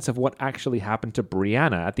get a sense of what actually happened to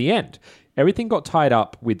Brianna at the end. Everything got tied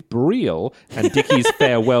up with Brielle and Dickie's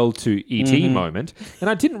farewell to E.T. moment, and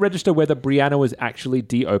I didn't register whether Brianna was actually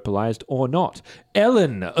de-opalized or not.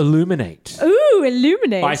 Ellen, illuminate. Ooh,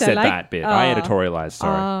 illuminate. I said like- that bit. I editorialized,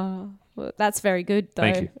 sorry. Well, that's very good, though.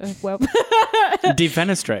 Thank you. Well,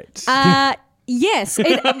 Defenestrate. yes,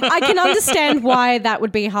 I can understand why that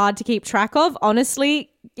would be hard to keep track of. Honestly,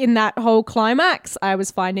 in that whole climax, I was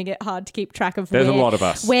finding it hard to keep track of. There's a lot of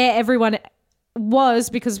us. Where everyone was,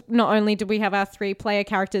 because not only did we have our 3 player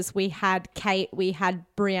characters, we had Kate, we had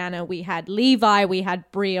Brianna, we had Levi, we had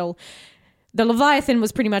Brielle. The Leviathan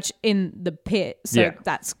was pretty much in the pit, so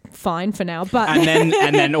that's fine for now. But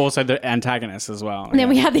and then also the antagonist as well. and then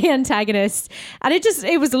we had the antagonist, and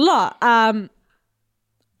it was a lot.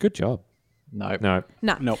 Good job. No. No.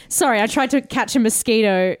 No. Sorry, I tried to catch a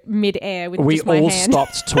mosquito mid-air with We just my all hand.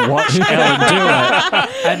 stopped to watch Ellen do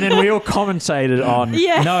it, and then we all commentated on,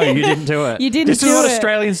 no, you didn't do it. You didn't This do is what it.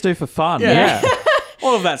 Australians do for fun. Yeah.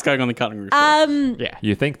 All of that's going on the cutting room floor.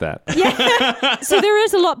 You think that. So there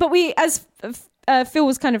is a lot, but we, as Phil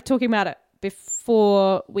was kind of talking about it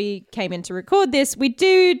before we came in to record this, we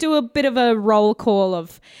do a bit of a roll call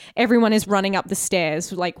of everyone is running up the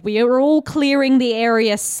stairs. Like, we are all clearing the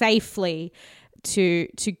area safely to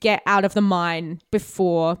get out of the mine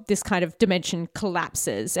before this kind of dimension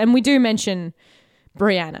collapses. And we do mention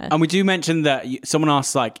Brianna. And we do mention that someone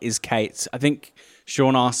asked, like, is Kate... I think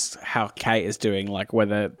Sean asked how Kate is doing, like,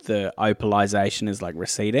 whether the opalization is, like,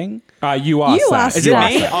 receding. You asked that. asked Is it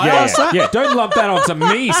me? I asked that? Yeah, don't lump that onto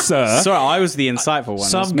me, sir. Sorry, I was the insightful one. It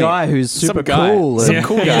was Some me. guy who's super Some guy. cool. Some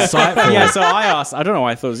cool guy. Insightful. Yeah, so I asked... I don't know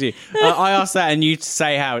why I thought it was you. I asked that, and you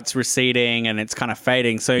say how it's receding and it's kind of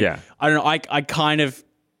fading. So, I don't know, I kind of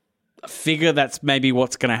figure that's maybe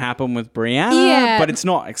what's going to happen with Brianna, but it's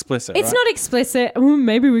not explicit, It's right? not explicit. Ooh,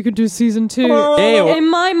 maybe we could do season 2. Ew. In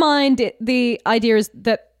my mind, the idea is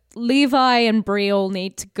that Levi and Brielle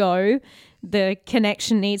need to go. The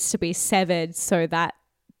connection needs to be severed so that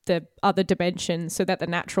the other dimension, so that the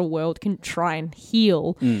natural world can try and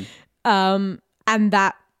heal. And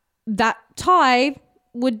that tie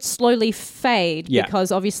would slowly fade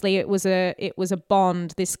because obviously it was a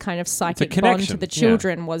bond. This kind of psychic bond to the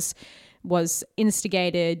children was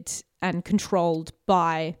instigated and controlled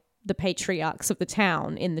by the patriarchs of the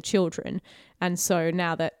town in the children. And so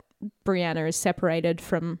now that Brianna is separated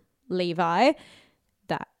from Levi,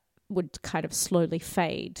 that would kind of slowly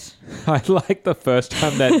fade. I like the first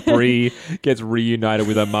time that Bree gets reunited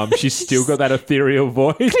with her mum, she's still got that ethereal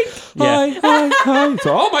voice. Hi.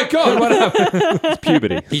 So, oh my God, what happened? It's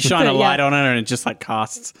puberty. You shine a light on her and it just like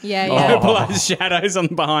casts shadows on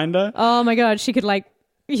behind her. Oh my God, she could like,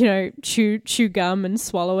 chew gum and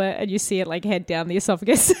swallow it, and you see it like head down the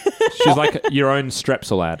esophagus. She's like your own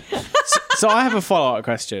Strepsil ad. So I have a follow-up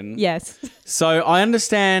question. Yes. So I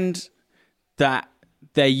understand that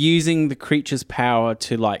they're using the creature's power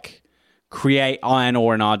to like create iron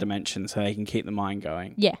ore in our dimension so they can keep the mine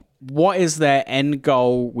going. Yeah. What is their end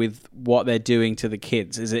goal with what they're doing to the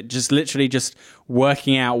kids? Is it just literally just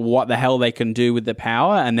working out what the hell they can do with the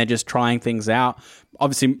power, and they're just trying things out?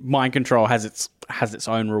 Obviously, mind control has its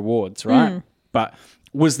own rewards, right? But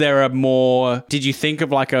was there did you think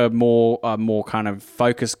of like a more kind of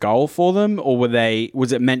focused goal for them, or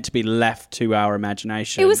was it meant to be left to our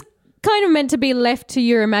imagination? It was kind of meant to be left to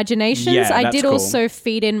your imaginations. Yeah, I did cool. also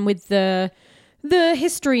feed in with the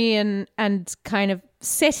history and kind of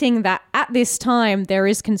setting that at this time there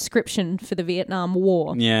is conscription for the Vietnam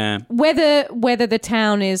War. Yeah. Whether the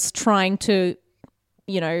town is trying to,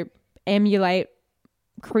 emulate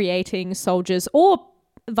creating soldiers or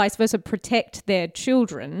vice versa, protect their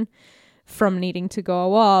children from needing to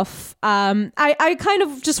go off. I kind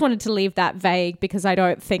of just wanted to leave that vague because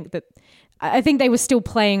I think they were still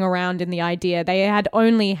playing around in the idea. They had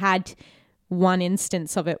only had one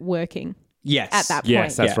instance of it working. Yes. At that point.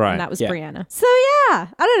 Yes, that's right. And that was Brianna. So yeah,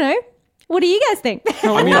 I don't know. What do you guys think?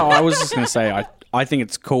 I mean, I was just going to say, I think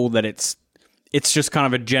it's cool that it's just kind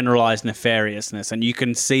of a generalized nefariousness, and you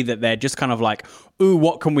can see that they're just kind of like, ooh,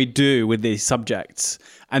 what can we do with these subjects?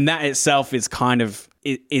 And that itself is kind of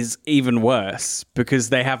is even worse because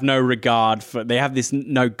they have no regard for, they have this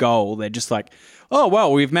no goal. They're just like, oh,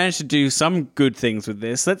 well, we've managed to do some good things with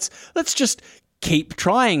this. Let's just keep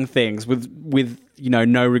trying things with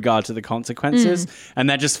no regard to the consequences. And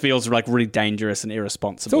that just feels like really dangerous and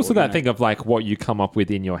irresponsible. It's also that thing of like what you come up with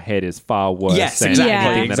in your head is far worse than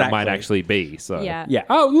anything that it might actually be. So Yeah.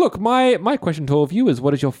 Oh, look, my question to all of you is,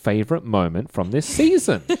 what is your favorite moment from this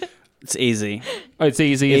season? It's easy. Oh, it's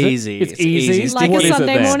easy, is Easy. it? It's easy. Like What a is it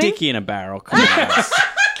Sunday then? morning? Sticky in a barrel. Come on, guys.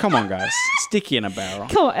 Come on, guys. Sticky in a barrel.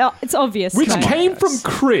 Come on, it's obvious. Which Come on. came from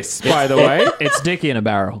Chris, by the way. It's Dicky in a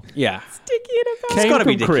barrel. Yeah. Sticky in a barrel. Came gotta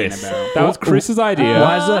from be Dicky Chris. in a barrel. That was Chris's idea.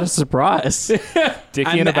 Why is that a surprise?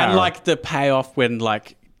 Dicky in a barrel. And like the payoff when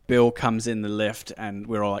like Bill comes in the lift and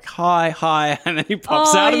we're all like, hi, and then he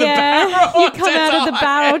pops out of the barrel. You come out of the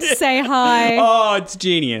barrel to say hi. Oh, it's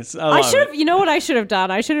genius. I I love should it. have. You know what I should have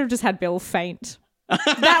done? I should have just had Bill faint.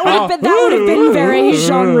 That would have been very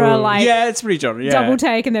genre like. Yeah, it's pretty genre. Yeah. Double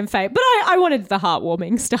take and then faint. But I wanted the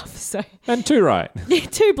heartwarming stuff. So And too right.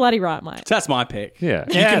 too bloody right, mate. So that's my pick. Yeah.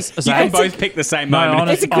 Yes. You can both pick the same No, moment.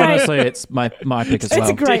 It's a great- honestly, it's my pick as well. It's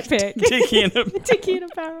a great pick. Dicky in a Dicky in a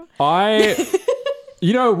barrel.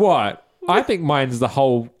 You know what? I think mine's the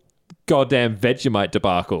whole goddamn Vegemite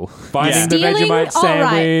debacle. Finding the Stealing? Vegemite Oh,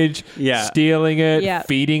 right. sandwich, Yeah. stealing it, Yeah.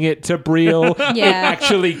 feeding it to Brielle. Yeah. It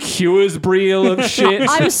actually cures Brielle of shit.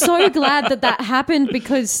 I'm so glad that happened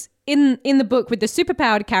because in the book with the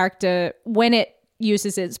superpowered character, when it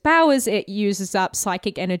uses its powers, it uses up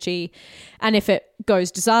psychic energy, and if it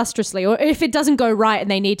goes disastrously or if it doesn't go right and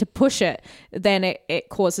they need to push it, then it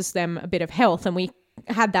causes them a bit of health. And we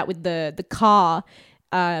had that with the car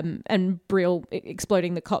and Brielle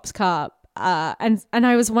exploding the cop's car. And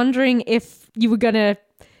I was wondering if you were going to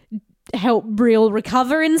help Brielle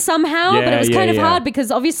recover in somehow, but it was kind of hard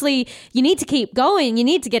because obviously you need to keep going. You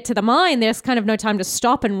need to get to the mine. There's kind of no time to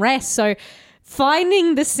stop and rest. So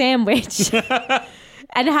finding the sandwich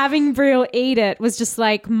and having Brielle eat it was just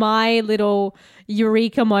like my little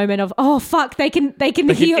eureka moment of, oh fuck, they can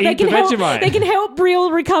heal, eat they can the help, Vegemite. they can help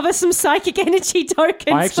Brielle recover some psychic energy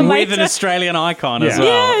tokens for with later. an Australian icon as Yeah.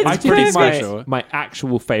 well. Yeah, it's I It's pretty think special. my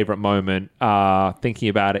actual favorite moment, thinking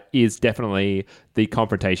about it, is definitely the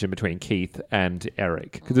confrontation between Keith and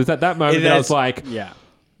Eric. Because it's at that moment that I was like, yeah.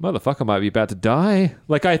 motherfucker might be about to die.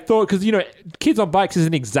 Like I thought, because, kids on bikes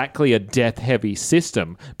isn't exactly a death-heavy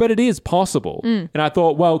system, but it is possible. And I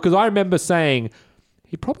thought, well, because I remember saying,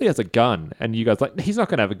 he probably has a gun. And you guys like, he's not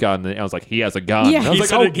going to have a gun. And I was like, he has a gun. Yeah. And I was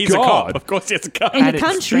He's, like, he's a cop. Of course he has a gun. In And the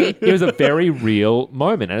country. It was a very real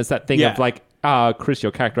moment. And it's that thing Yeah. of like, Chris,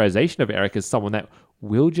 your characterization of Eric is someone that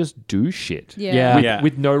will just do shit. Yeah.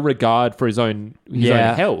 With no regard for his own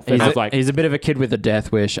health. And I was like, he's a bit of a kid with a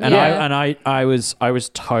death wish, and I was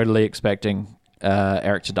totally expecting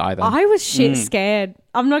Eric to die then. I was shit scared.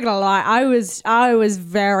 I'm not gonna lie. I was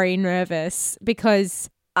very nervous because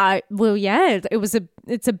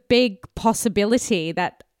it's a big possibility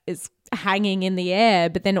that is hanging in the air,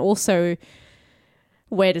 but then also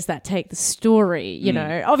where does that take the story? You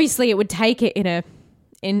know, obviously it would take it in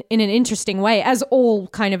an interesting way, as all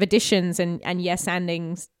kind of additions and yes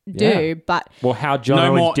andings do. But how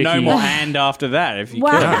Jono and Dickie... No more and after that, if you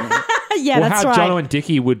Wow. can. That's how right. Jono and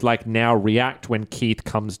Dickie would like now react when Keith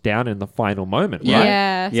comes down in the final moment, right?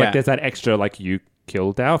 Yeah. It's like there's that extra like, you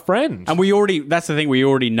killed our friend. And that's the thing, we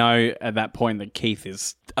already know at that point that Keith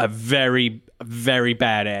is a very, very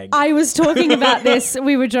bad egg. I was talking about this.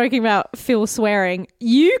 We were joking about Phil swearing.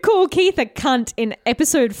 You call Keith a cunt in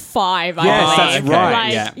episode 5, I Yes, believe. that's right.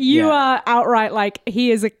 Like, Yeah. you are outright like,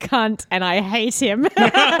 he is a cunt and I hate him.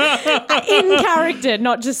 In character,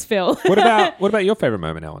 not just Phil. What about your favorite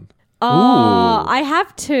moment, Ellen? Oh, I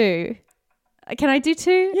have 2. Can I do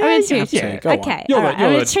 2? Yeah, I'm you have to. Go on. Okay. You're all the- right. you're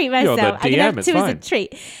I'm going the- to treat you're the myself. I'm going to DM, have it's 2 as a fine.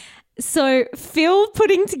 treat. So, Phil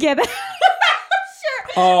putting together...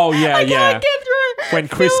 Oh, yeah, I yeah. can't get through it. When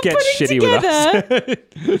Chris Phil gets putting shitty with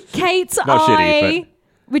us. Kate's Not eye, shitty,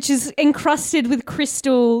 which is encrusted with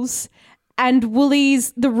crystals, and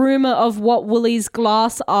Woolie's, the rumor of what Woolie's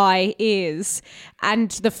glass eye is,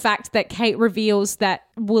 and the fact that Kate reveals that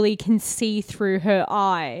Woolie can see through her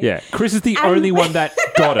eye. Yeah, Chris is the only one that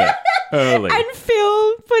got it early. And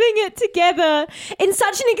Phil putting it together in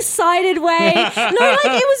such an excited way. No, like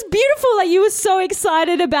it was beautiful. Like you were so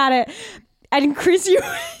excited about it. And Chris, you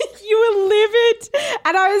were livid,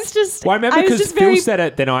 and I was just. Well, I remember because Phil very... said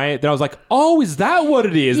it, then I was like, "Oh, is that what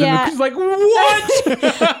it is?" Yeah. And Chris was like,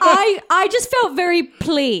 "What?" I just felt very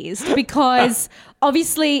pleased because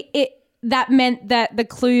obviously that meant that the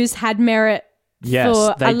clues had merit. Yes,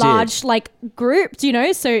 for they a large group, you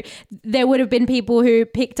know, so there would have been people who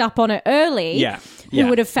picked up on it early, who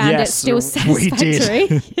would have found it still satisfactory,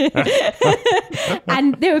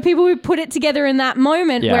 and there were people who put it together in that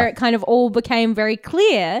moment where it kind of all became very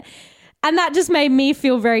clear, and that just made me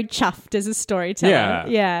feel very chuffed as a storyteller.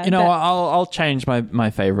 Yeah. You know, I'll change my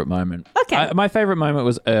favorite moment. Okay. My favorite moment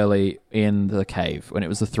was early in the cave when it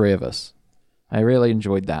was the 3 of us. I really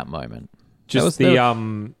enjoyed that moment. Just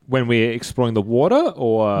when we're exploring the water,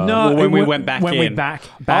 or or when we went back when in. we back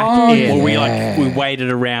in. Or we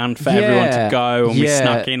waited around for everyone to go and we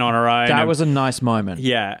snuck in on our own. That was a nice moment.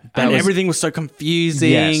 Yeah. And everything was so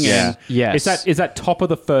confusing. Yes. And Yes. Is that top of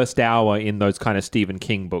the first hour in those kind of Stephen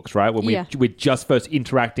King books, right? When we're just first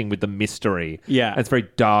interacting with the mystery. Yeah. And it's very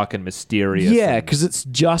dark and mysterious. Yeah, because it's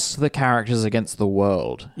just the characters against the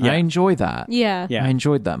world. Yeah. I enjoy that. Yeah. Yeah. I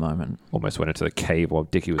enjoyed that moment. Almost went into the cave while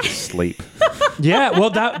Dickie was asleep. Yeah, well,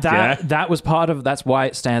 that was part of. That's why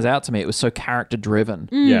it stands out to me. It was so character driven.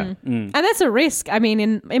 Yeah. And that's a risk. I mean,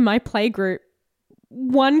 in my play group,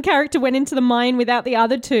 one character went into the mine without the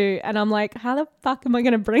other 2, and I'm like, how the fuck am I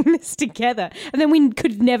going to bring this together? And then we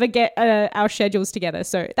could never get our schedules together.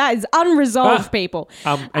 So that is unresolved, people.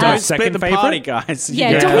 And Don't your split second the favorite? party, guys.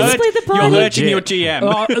 Yeah, don't split the party. You're hurting your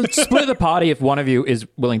GM. Split the party if one of you is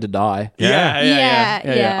willing to die.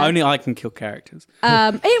 Yeah. Only I can kill characters.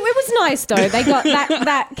 It was nice though. They got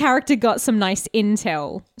that character got some nice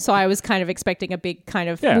intel. So I was kind of expecting a big kind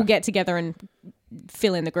of we'll get together and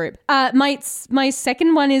fill in the group. My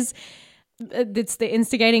second one is it's the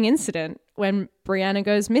instigating incident when Brianna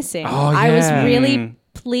goes missing. I was really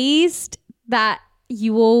pleased that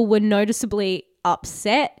you all were noticeably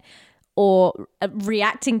upset or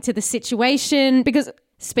reacting to the situation, because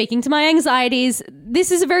speaking to my anxieties,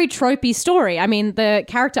 this is a very tropey story. I mean, the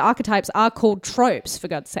character archetypes are called tropes, for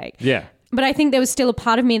God's sake. Yeah. But I think there was still a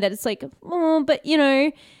part of me that it's like, oh, but you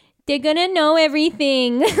know, they're going to know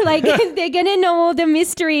everything. Like, they're going to know all the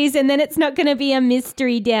mysteries, and then it's not going to be a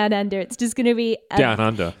mystery down under. It's just going to be... Down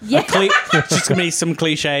under. Yeah. It's just going to be some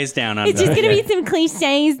cliches down under. It's just going to be some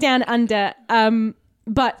cliches down under.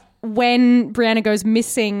 But when Brianna goes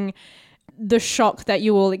missing, the shock that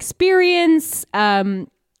you all experience... You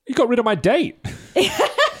got rid of my date.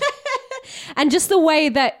 And just the way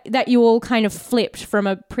that you all kind of flipped from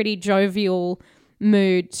a pretty jovial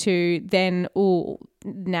mood to then,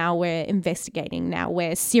 now we're investigating, now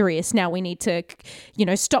we're serious, now we need to,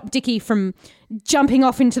 stop Dickie from jumping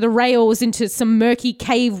off into the rails into some murky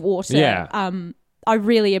cave water. Yeah. I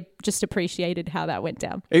really just appreciated how that went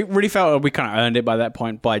down. It really felt like we kind of earned it by that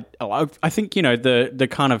point. I think, the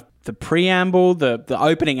kind of the preamble, the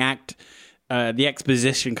opening act, the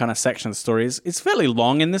exposition kind of section of the story is fairly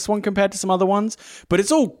long in this one compared to some other ones, but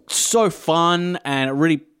it's all so fun and it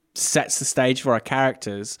really sets the stage for our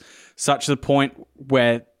characters, such to the point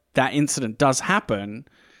where that incident does happen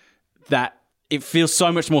that it feels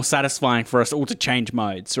so much more satisfying for us all to change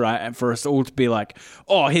modes, right? And for us all to be like,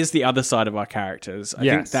 oh, here's the other side of our characters.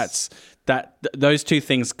 I think those two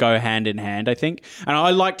things go hand in hand, I think. And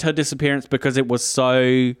I liked her disappearance because it was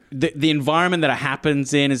so... The environment that it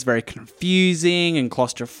happens in is very confusing and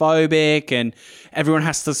claustrophobic, and everyone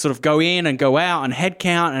has to sort of go in and go out and head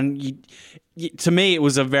count. And to me, it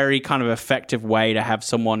was a very kind of effective way to have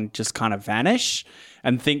someone just kind of vanish,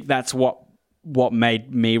 and think that's what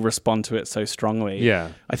made me respond to it so strongly. Yeah.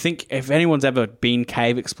 I think if anyone's ever been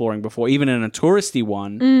cave exploring before, even in a touristy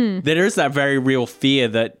one, there is that very real fear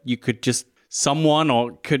that you could just... someone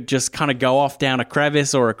or could just kind of go off down a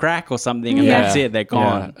crevice or a crack or something, and that's it, they're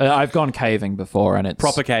gone. Yeah. I've gone caving before, and it's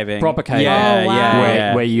proper caving. Yeah, Oh,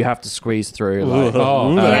 wow. where you have to squeeze through.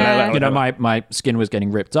 Like, my skin was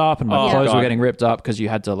getting ripped up, and my clothes were getting ripped up because you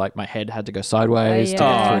had to, like, my head had to go sideways to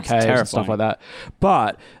get through caves and stuff like that.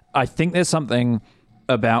 But I think there's something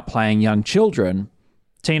about playing young children,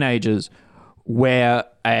 teenagers, where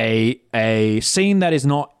a scene that is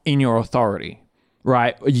not in your authority.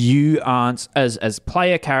 Right, you aren't, as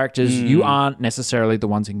player characters, you aren't necessarily the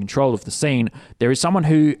ones in control of the scene. There is someone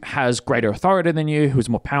who has greater authority than you, who is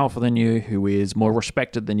more powerful than you, who is more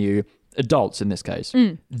respected than you. Adults in this case.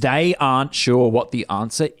 They aren't sure what the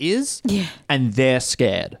answer is, and they're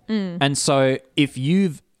scared. And so if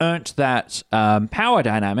you've earned that power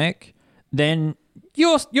dynamic, then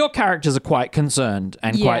your characters are quite concerned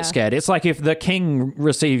and quite scared. It's like if the king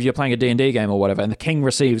receives, you're playing a D&D game or whatever, and the king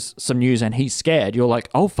receives some news and he's scared, you're like,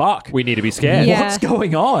 oh, fuck. We need to be scared. Yeah. What's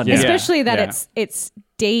going on? Especially that it's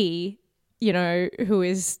D, who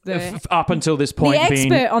is up until this point the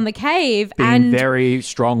expert on the cave, being and very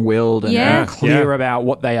strong-willed and clear about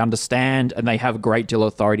what they understand, and they have a great deal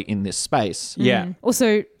of authority in this space.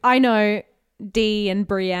 Also, I know D and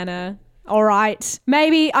Brianna. All right,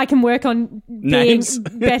 maybe I can work on being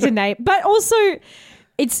better name. But also,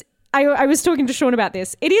 I was talking to Sean about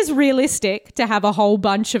this. It is realistic to have a whole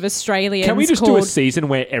bunch of Australians. Can we just do a season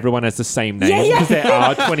where everyone has the same name? Because there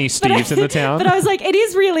are 20 Steves in the town. But I was like, it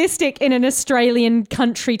is realistic in an Australian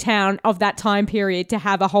country town of that time period to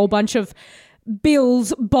have a whole bunch of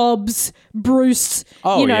Bills, Bobs, Bruce,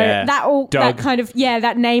 that kind of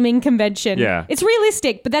that naming convention. Yeah. It's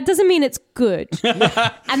realistic, but that doesn't mean it's good.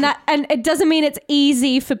 and it doesn't mean it's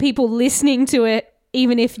easy for people listening to it,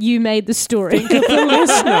 even if you made the story.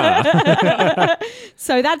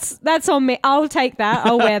 So that's on me. I'll take that.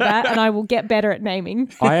 I'll wear that, and I will get better at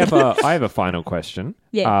naming. I have a final question.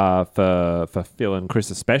 For Phil and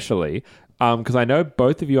Chris especially. Because I know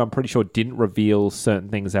both of you, I'm pretty sure, didn't reveal certain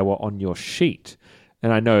things that were on your sheet.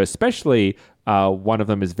 And I know especially one of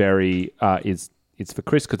them is it's for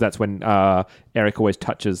Chris, because that's when Eric always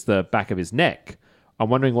touches the back of his neck. I'm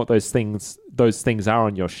wondering what those things are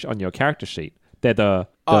on your character sheet. They're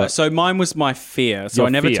so mine was my fear. So I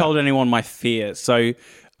never told anyone my fear. So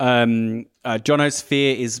Jono's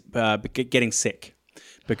fear is getting sick.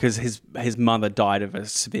 Because his mother died of a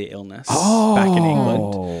severe illness back in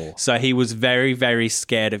England, so he was very, very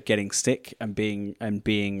scared of getting sick and being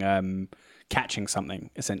catching something,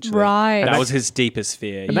 essentially. Right, that was his deepest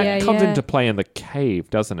fear. And that comes into play in the cave,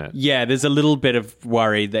 doesn't it? Yeah, there's a little bit of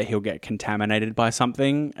worry that he'll get contaminated by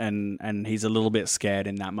something, and he's a little bit scared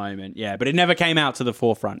in that moment. Yeah, but it never came out to the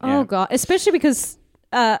forefront. Oh God, especially because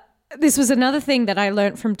this was another thing that I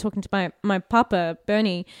learned from talking to my papa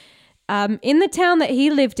Bernie. In the town that he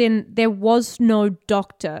lived in, there was no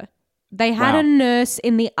doctor. They had a nurse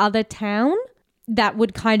in the other town that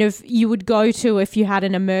would you would go to if you had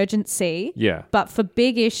an emergency. Yeah. But for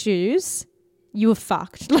big issues, you were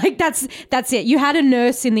fucked. Like that's it. You had a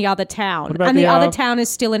nurse in the other town, and the other town is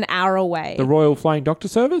still an hour away. The Royal Flying Doctor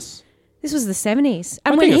Service? This was the 70s.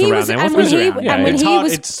 And when he was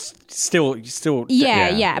it's still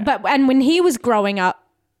But when he was growing up,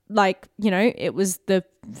 like, it was the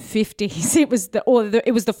 50s, it was the 40s,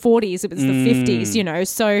 it was the 50s,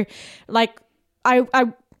 so like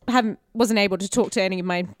I wasn't able to talk to any of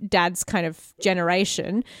my dad's kind of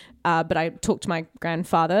generation, but I talked to my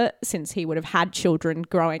grandfather since he would have had children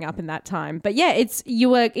growing up in that time. But yeah, you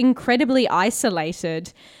were incredibly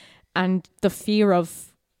isolated, and the fear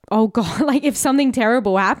of, oh God, like if something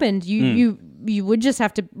terrible happened, you would just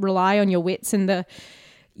have to rely on your wits and the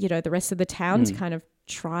rest of the town to kind of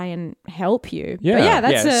try and help you. Yeah. But yeah,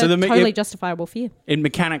 that's So a the- totally justifiable fear.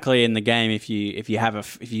 Mechanically in the game, if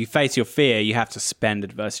you face your fear, you have to spend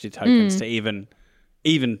adversity tokens to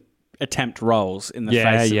even attempt rolls in the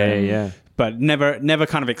face of it. Yeah. But never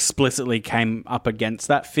kind of explicitly came up against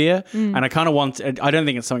that fear. And I kind of I don't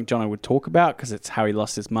think it's something Jono would talk about because it's how he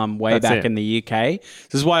lost his mum way That's back it. in the UK.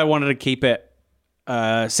 This is why I wanted to keep it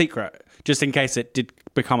secret, just in case it did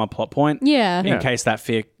become a plot point. Yeah. In Yeah. case that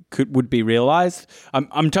fear would be realized.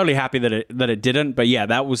 I'm totally happy that it didn't. But yeah,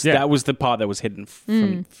 that was the part that was hidden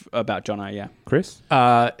from about Jono. Yeah. Chris?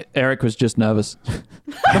 Eric was just nervous.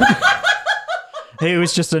 He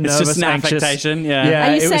was just It's just an anxious. affectation. Yeah. Yeah,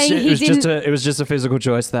 Are you saying he it was just a physical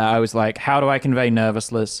choice that I was like, how do I convey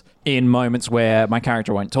nervousness in moments where my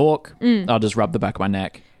character won't talk? I'll just rub the back of my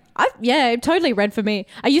neck. It totally read for me.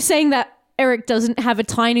 Are you saying that Eric doesn't have a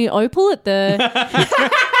tiny opal at the...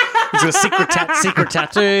 He's got a secret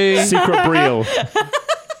tattoo. Secret Brielle.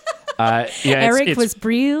 Eric was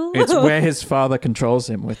Brielle? It's where his father controls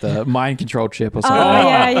him with a mind control chip or something.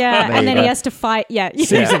 yeah. There And you then go. he has to fight. Yeah.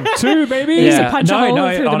 Season 2, baby. He used to punch a hole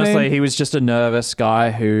through the honestly, moon. he was just a nervous guy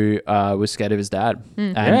who was scared of his dad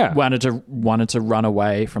and wanted to run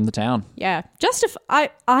away from the town. Yeah.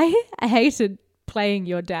 I hated playing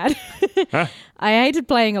your dad. I hated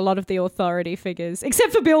playing a lot of the authority figures,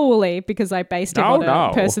 except for Bill Woolley, because I based him on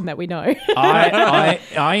a person that we know.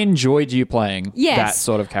 I enjoyed you playing Yes. that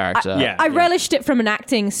sort of character. I relished it from an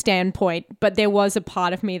acting standpoint, but there was a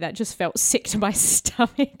part of me that just felt sick to my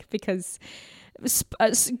stomach because,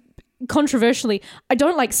 controversially, I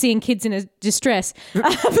don't like seeing kids in a distress.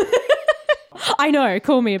 I know,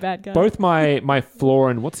 call me a bad guy. Both my flaw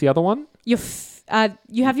and what's the other one? You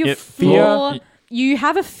have your fear. flaw. You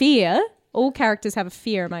have a fear. All characters have a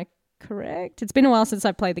fear. Am I correct? It's been a while since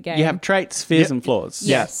I played the game. You have traits, fears, and flaws.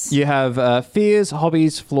 Yes. You have fears,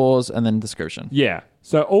 hobbies, flaws, and then description. Yeah.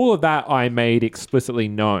 So all of that I made explicitly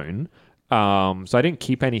known. So I didn't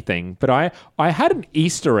keep anything, but I had an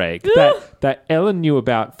Easter egg that Ellen knew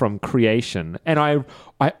about from creation, and I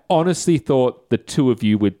honestly thought the two of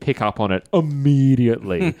you would pick up on it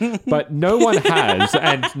immediatafly, but no one has,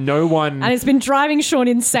 and no one. And it's been driving Sean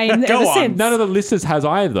insane ever since. None of the listeners has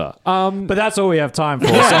either. But that's all we have time for.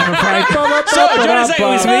 So I'm afraid. So do you want to say it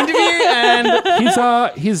was an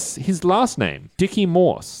interview? And his last name, Dickie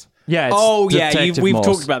Morse. Yeah. Detective we've Morse.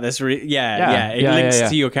 talked about this. It links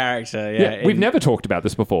to your character. Yeah, We've never talked about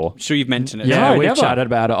this before. Sure, you've mentioned it. Yeah, No, we've never. chatted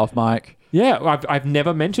about it off mic. Yeah, I've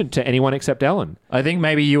never mentioned to anyone except Ellen. I think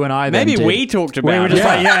maybe you and I then Maybe did. we talked about We were just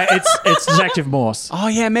it. like, it's Detective Morse. Oh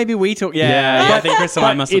yeah, maybe we talked. Yeah, I think Chris and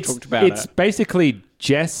I must have talked about It's it. basically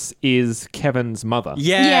Jess is Kevin's mother.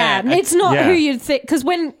 Yeah, it's not Yeah. who you'd think. Because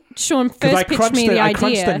when Sean first pitched me the I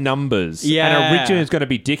crunched idea, the numbers. Yeah. And originally it was going to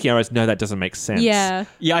be Dickie. I was no, that doesn't make sense. yeah,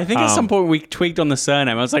 Yeah, I think at some point we tweaked on the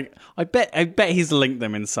surname. I was like, I bet he's linked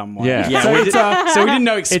them in some way. Yeah. So, So we didn't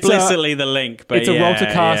know explicitly the link, but It's a yeah,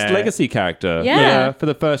 Roltercast yeah. legacy character. Yeah. For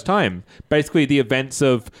the first time. Basically, the events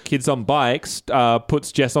of Kids on Bikes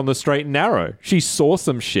puts Jess on the straight and narrow. She saw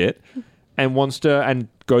some shit and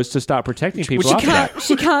goes to start protecting people. she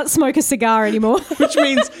after that. can't smoke a cigar anymore. Which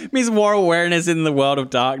means more awareness in the world of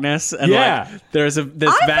darkness, and Yeah. like there's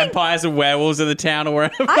vampires and werewolves in the town or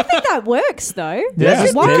wherever. I think that works though. Yeah. Because It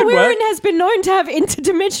could Warren work. has been known to have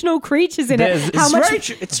interdimensional creatures in There's- it. How it's much? very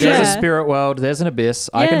true. It's There's true. a spirit world. There's an abyss.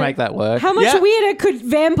 I can Yeah. make that work. How much Yeah. weirder could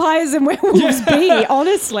vampires and werewolves be?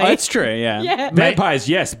 Honestly, It's true. Yeah. yeah. Vampires,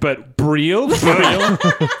 yes, but Brielle?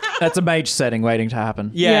 That's a mage setting waiting to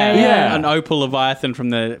happen. Yeah. An opal leviathan from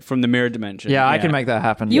the mirror dimension. Yeah, I can make that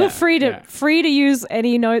happen. You're Yeah. free to use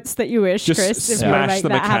any notes that you wish, Just Chris. If you want to smash make the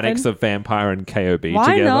that mechanics happen. of vampire and KOB Why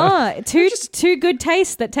together. not? Two good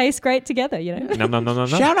tastes that taste great together. You know, No.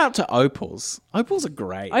 Shout out to opals. Opals are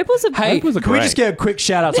great. opals are. Hey, Opals are can we great. just get a quick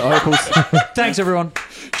shout out to Opals? Thanks, everyone.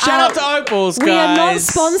 Shout out to opals, guys. We are not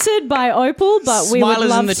sponsored by Opal, but we would Smilers in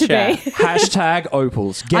love the to chat. be. Hashtag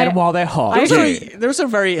Opals. Get them while they're hot. There was a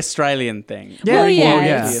very Australian thing. Yeah, Well, well, yeah.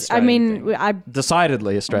 yeah. it's- I mean, I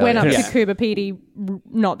Decidedly Australian. went up Yeah. to Coober Pedy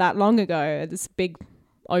not that long ago, this big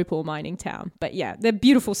opal mining town. But yeah, they're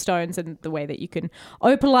beautiful stones and the way that you can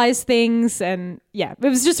opalize things. And yeah, it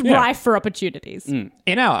was just rife for opportunities. In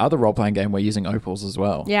our other role playing game, we're using Opals as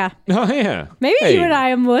well. Yeah. Oh, yeah. Maybe Hey. you and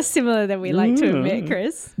I are more similar than we like to admit,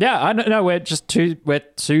 Chris. Yeah, I know. We're just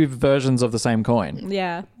two versions of the same coin.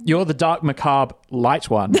 Yeah. You're the dark macabre light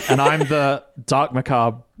one, and I'm the dark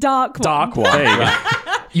macabre Dark one. dark one. There you go.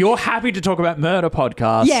 You're happy to talk about murder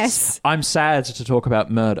podcasts. Yes. I'm sad to talk about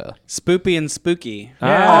murder. Spoopy and spooky. Oh,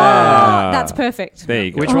 that's perfect. There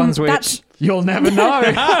you go. Which one's which? That's You'll never know.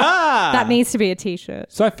 That needs to be a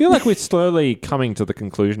t-shirt. So I feel like we're slowly coming to the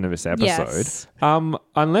conclusion of this episode. Yes.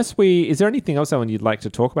 Is there anything else, Ellen, you'd like to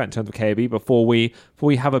talk about in terms of KOB before we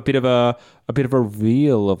have a bit of a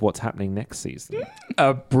reveal of what's happening next season?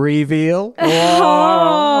 A breveal?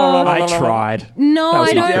 I tried. No,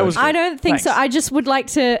 I not don't. good. I don't think so. Thanks. I just would like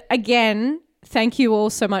to again thank you all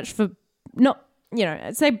so much for not.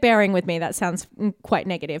 Say bearing with me. That sounds quite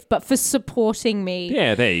negative, but for supporting me.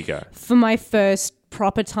 Yeah, there you go. For my first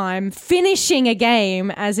proper time finishing a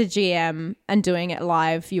game as a GM and doing it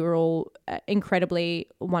live. You were all incredibly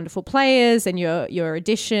wonderful players, and your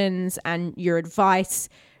additions and your advice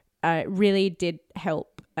really did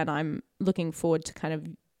help. And I'm looking forward to kind of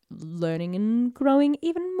learning and growing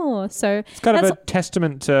even more. So it's kind of a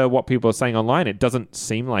testament to what people are saying online. It doesn't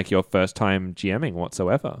seem like your first time GMing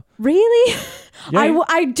whatsoever. Really? Yeah.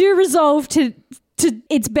 I do resolve to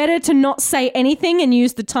it's better to not say anything and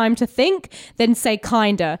use the time to think than say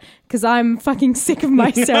kinda, because I'm fucking sick of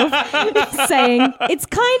myself saying it's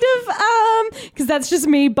kind of because that's just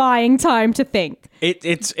me buying time to think.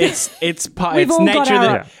 It's part. We've It's all nature.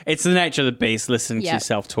 got It's the nature of the beast. Listening Yeah. to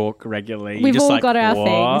yourself talk regularly. We've You're just all like, got our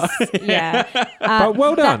 "What?" things. Yeah. But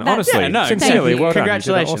well done, honestly. Yeah, no, Sincerely, thank you. well done. You did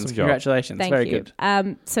an Congratulations. awesome job. Congratulations. Thank Very you. good.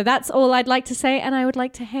 So that's all I'd like to say, and I would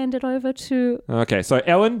like to hand it over to Okay, so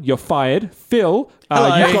Ellen, you're fired. Phil,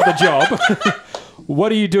 Hello. you've got the job.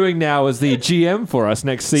 What are you doing now as the GM for us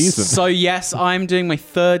next season? So yes, I'm doing my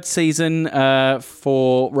third season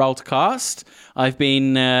for Roll to Cast. I've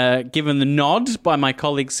been given the nod by my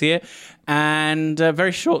colleagues here, and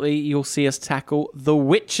very shortly you'll see us tackle The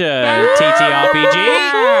Witcher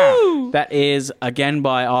TTRPG. That is again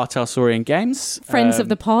by Artel Saurian Games, friends of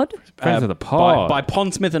the pod. Friends of the pod. by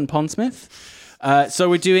Pondsmith and Pondsmith. So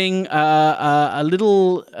we're doing a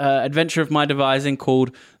little adventure of my devising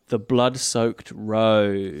called The Blood-Soaked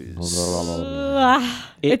Rose.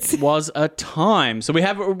 It was a time. So we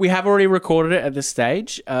have already recorded it at this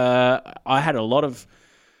stage. I had a lot of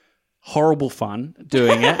horrible fun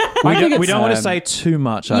doing it. We don't want to say too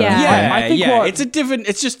much. Yeah. It's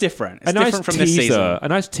just different. It's a nice different from this season. teaser. A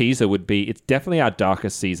nice teaser would be it's definitely our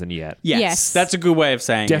darkest season yet. Yes. That's a good way of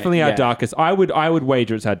saying Definitely it. our Yeah. darkest. I would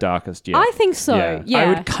wager it's our darkest yet. I think so. Yeah. Yeah. I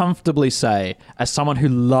would comfortably say, as someone who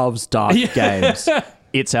loves dark games,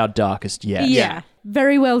 it's our darkest yet. Yeah.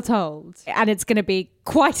 Very well told. And it's going to be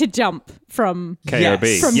quite a jump from KOB.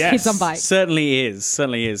 from Yes. Kids on Bikes. Certainly is.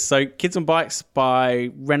 So Kids on Bikes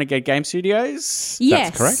by Renegade Game Studios. Yes.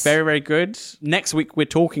 That's correct. Very, very good. Next week we're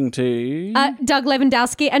talking to... Doug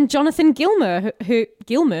Lewandowski and Jonathan Gilmer, who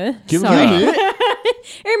Gilmer. Gilmer. Sorry.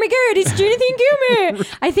 Oh my god, it's Jonathan Gilmer.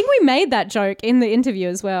 I think we made that joke in the interview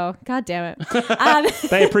as well. God damn it.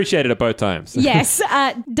 They appreciated it both times. Yes,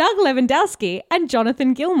 Doug Lewandowski and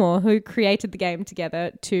Jonathan Gilmore, who created the game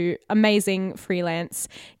together, two amazing freelance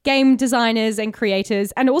game designers and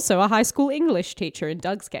creators, and also a high school English teacher in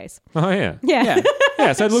Doug's case. Oh, yeah. Yeah.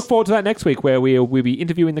 Yeah, so look forward to that next week where we'll be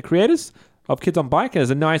interviewing the creators of Kids on Bike as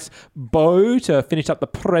a nice bow to finish up the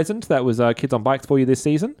present that was Kids on Bikes for you this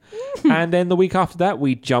season. And then the week after that,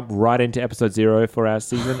 we jump right into episode 0 for our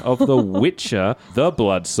season of The Witcher, The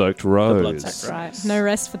Blood-Soaked Rose. Right. No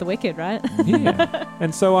rest for the wicked, right? Yeah.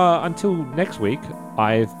 And so until next week,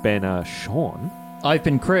 I've been Sean. I've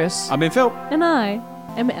been Chris. I've been Phil. And I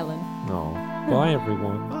am Ellen. Oh, bye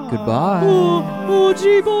everyone. Goodbye. Oh,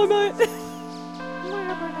 gee, bye, mate.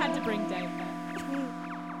 I had to bring Dave back.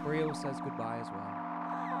 Brielle says goodbye as well.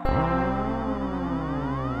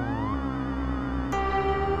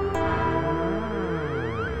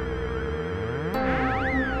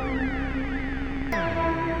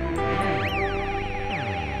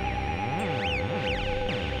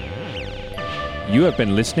 You have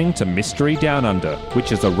been listening to Mystery Down Under,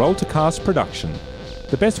 which is a Roll to Cast production.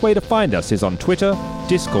 The best way to find us is on Twitter,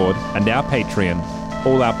 Discord, and our Patreon.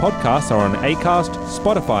 All our podcasts are on Acast,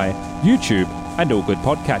 Spotify, YouTube, and all good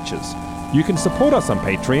podcatchers. You can support us on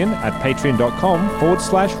Patreon at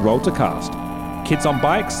patreon.com/rolltocast. Kids on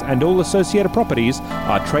Bikes and all associated properties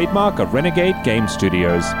are trademark of Renegade Game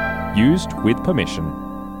Studios. Used with permission.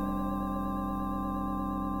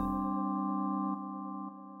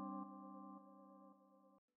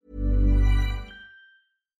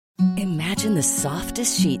 Imagine the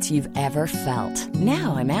softest sheets you've ever felt.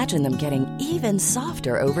 Now imagine them getting even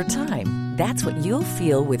softer over time. That's what you'll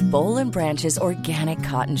feel with Boll & Branch's organic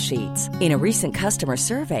cotton sheets. In a recent customer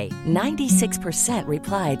survey, 96%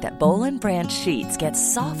 replied that Boll & Branch sheets get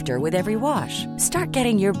softer with every wash. Start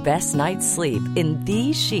getting your best night's sleep in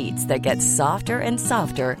these sheets that get softer and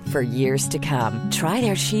softer for years to come. Try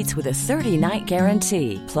their sheets with a 30-night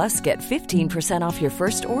guarantee. Plus, get 15% off your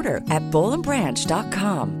first order at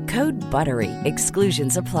bollandbranch.com. Code BUTTERY.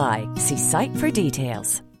 Exclusions apply. See site for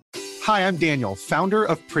details. Hi, I'm Daniel, founder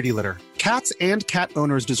of Pretty Litter. Cats and cat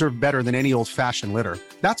owners deserve better than any old-fashioned litter.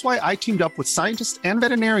 That's why I teamed up with scientists and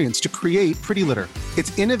veterinarians to create Pretty Litter.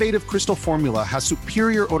 Its innovative crystal formula has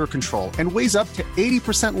superior odor control and weighs up to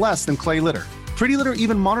 80% less than clay litter. Pretty Litter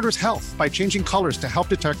even monitors health by changing colors to help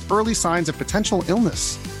detect early signs of potential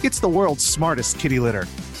illness. It's the world's smartest kitty litter.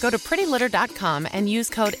 Go to prettylitter.com and use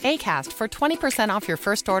code ACAST for 20% off your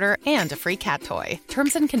first order and a free cat toy.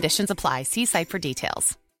 Terms and conditions apply. See site for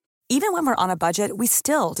details. Even when we're on a budget, we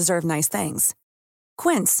still deserve nice things.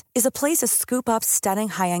 Quince is a place to scoop up stunning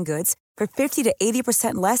high-end goods for 50 to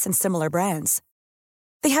 80% less than similar brands.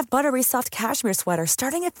 They have buttery soft cashmere sweaters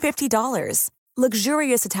starting at $50,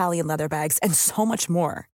 luxurious Italian leather bags, and so much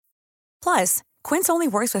more. Plus, Quince only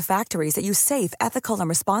works with factories that use safe, ethical, and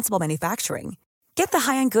responsible manufacturing. Get the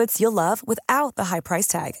high-end goods you'll love without the high price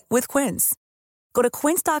tag with Quince. Go to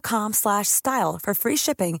quince.com/style for free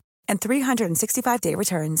shipping and 365-day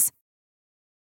returns.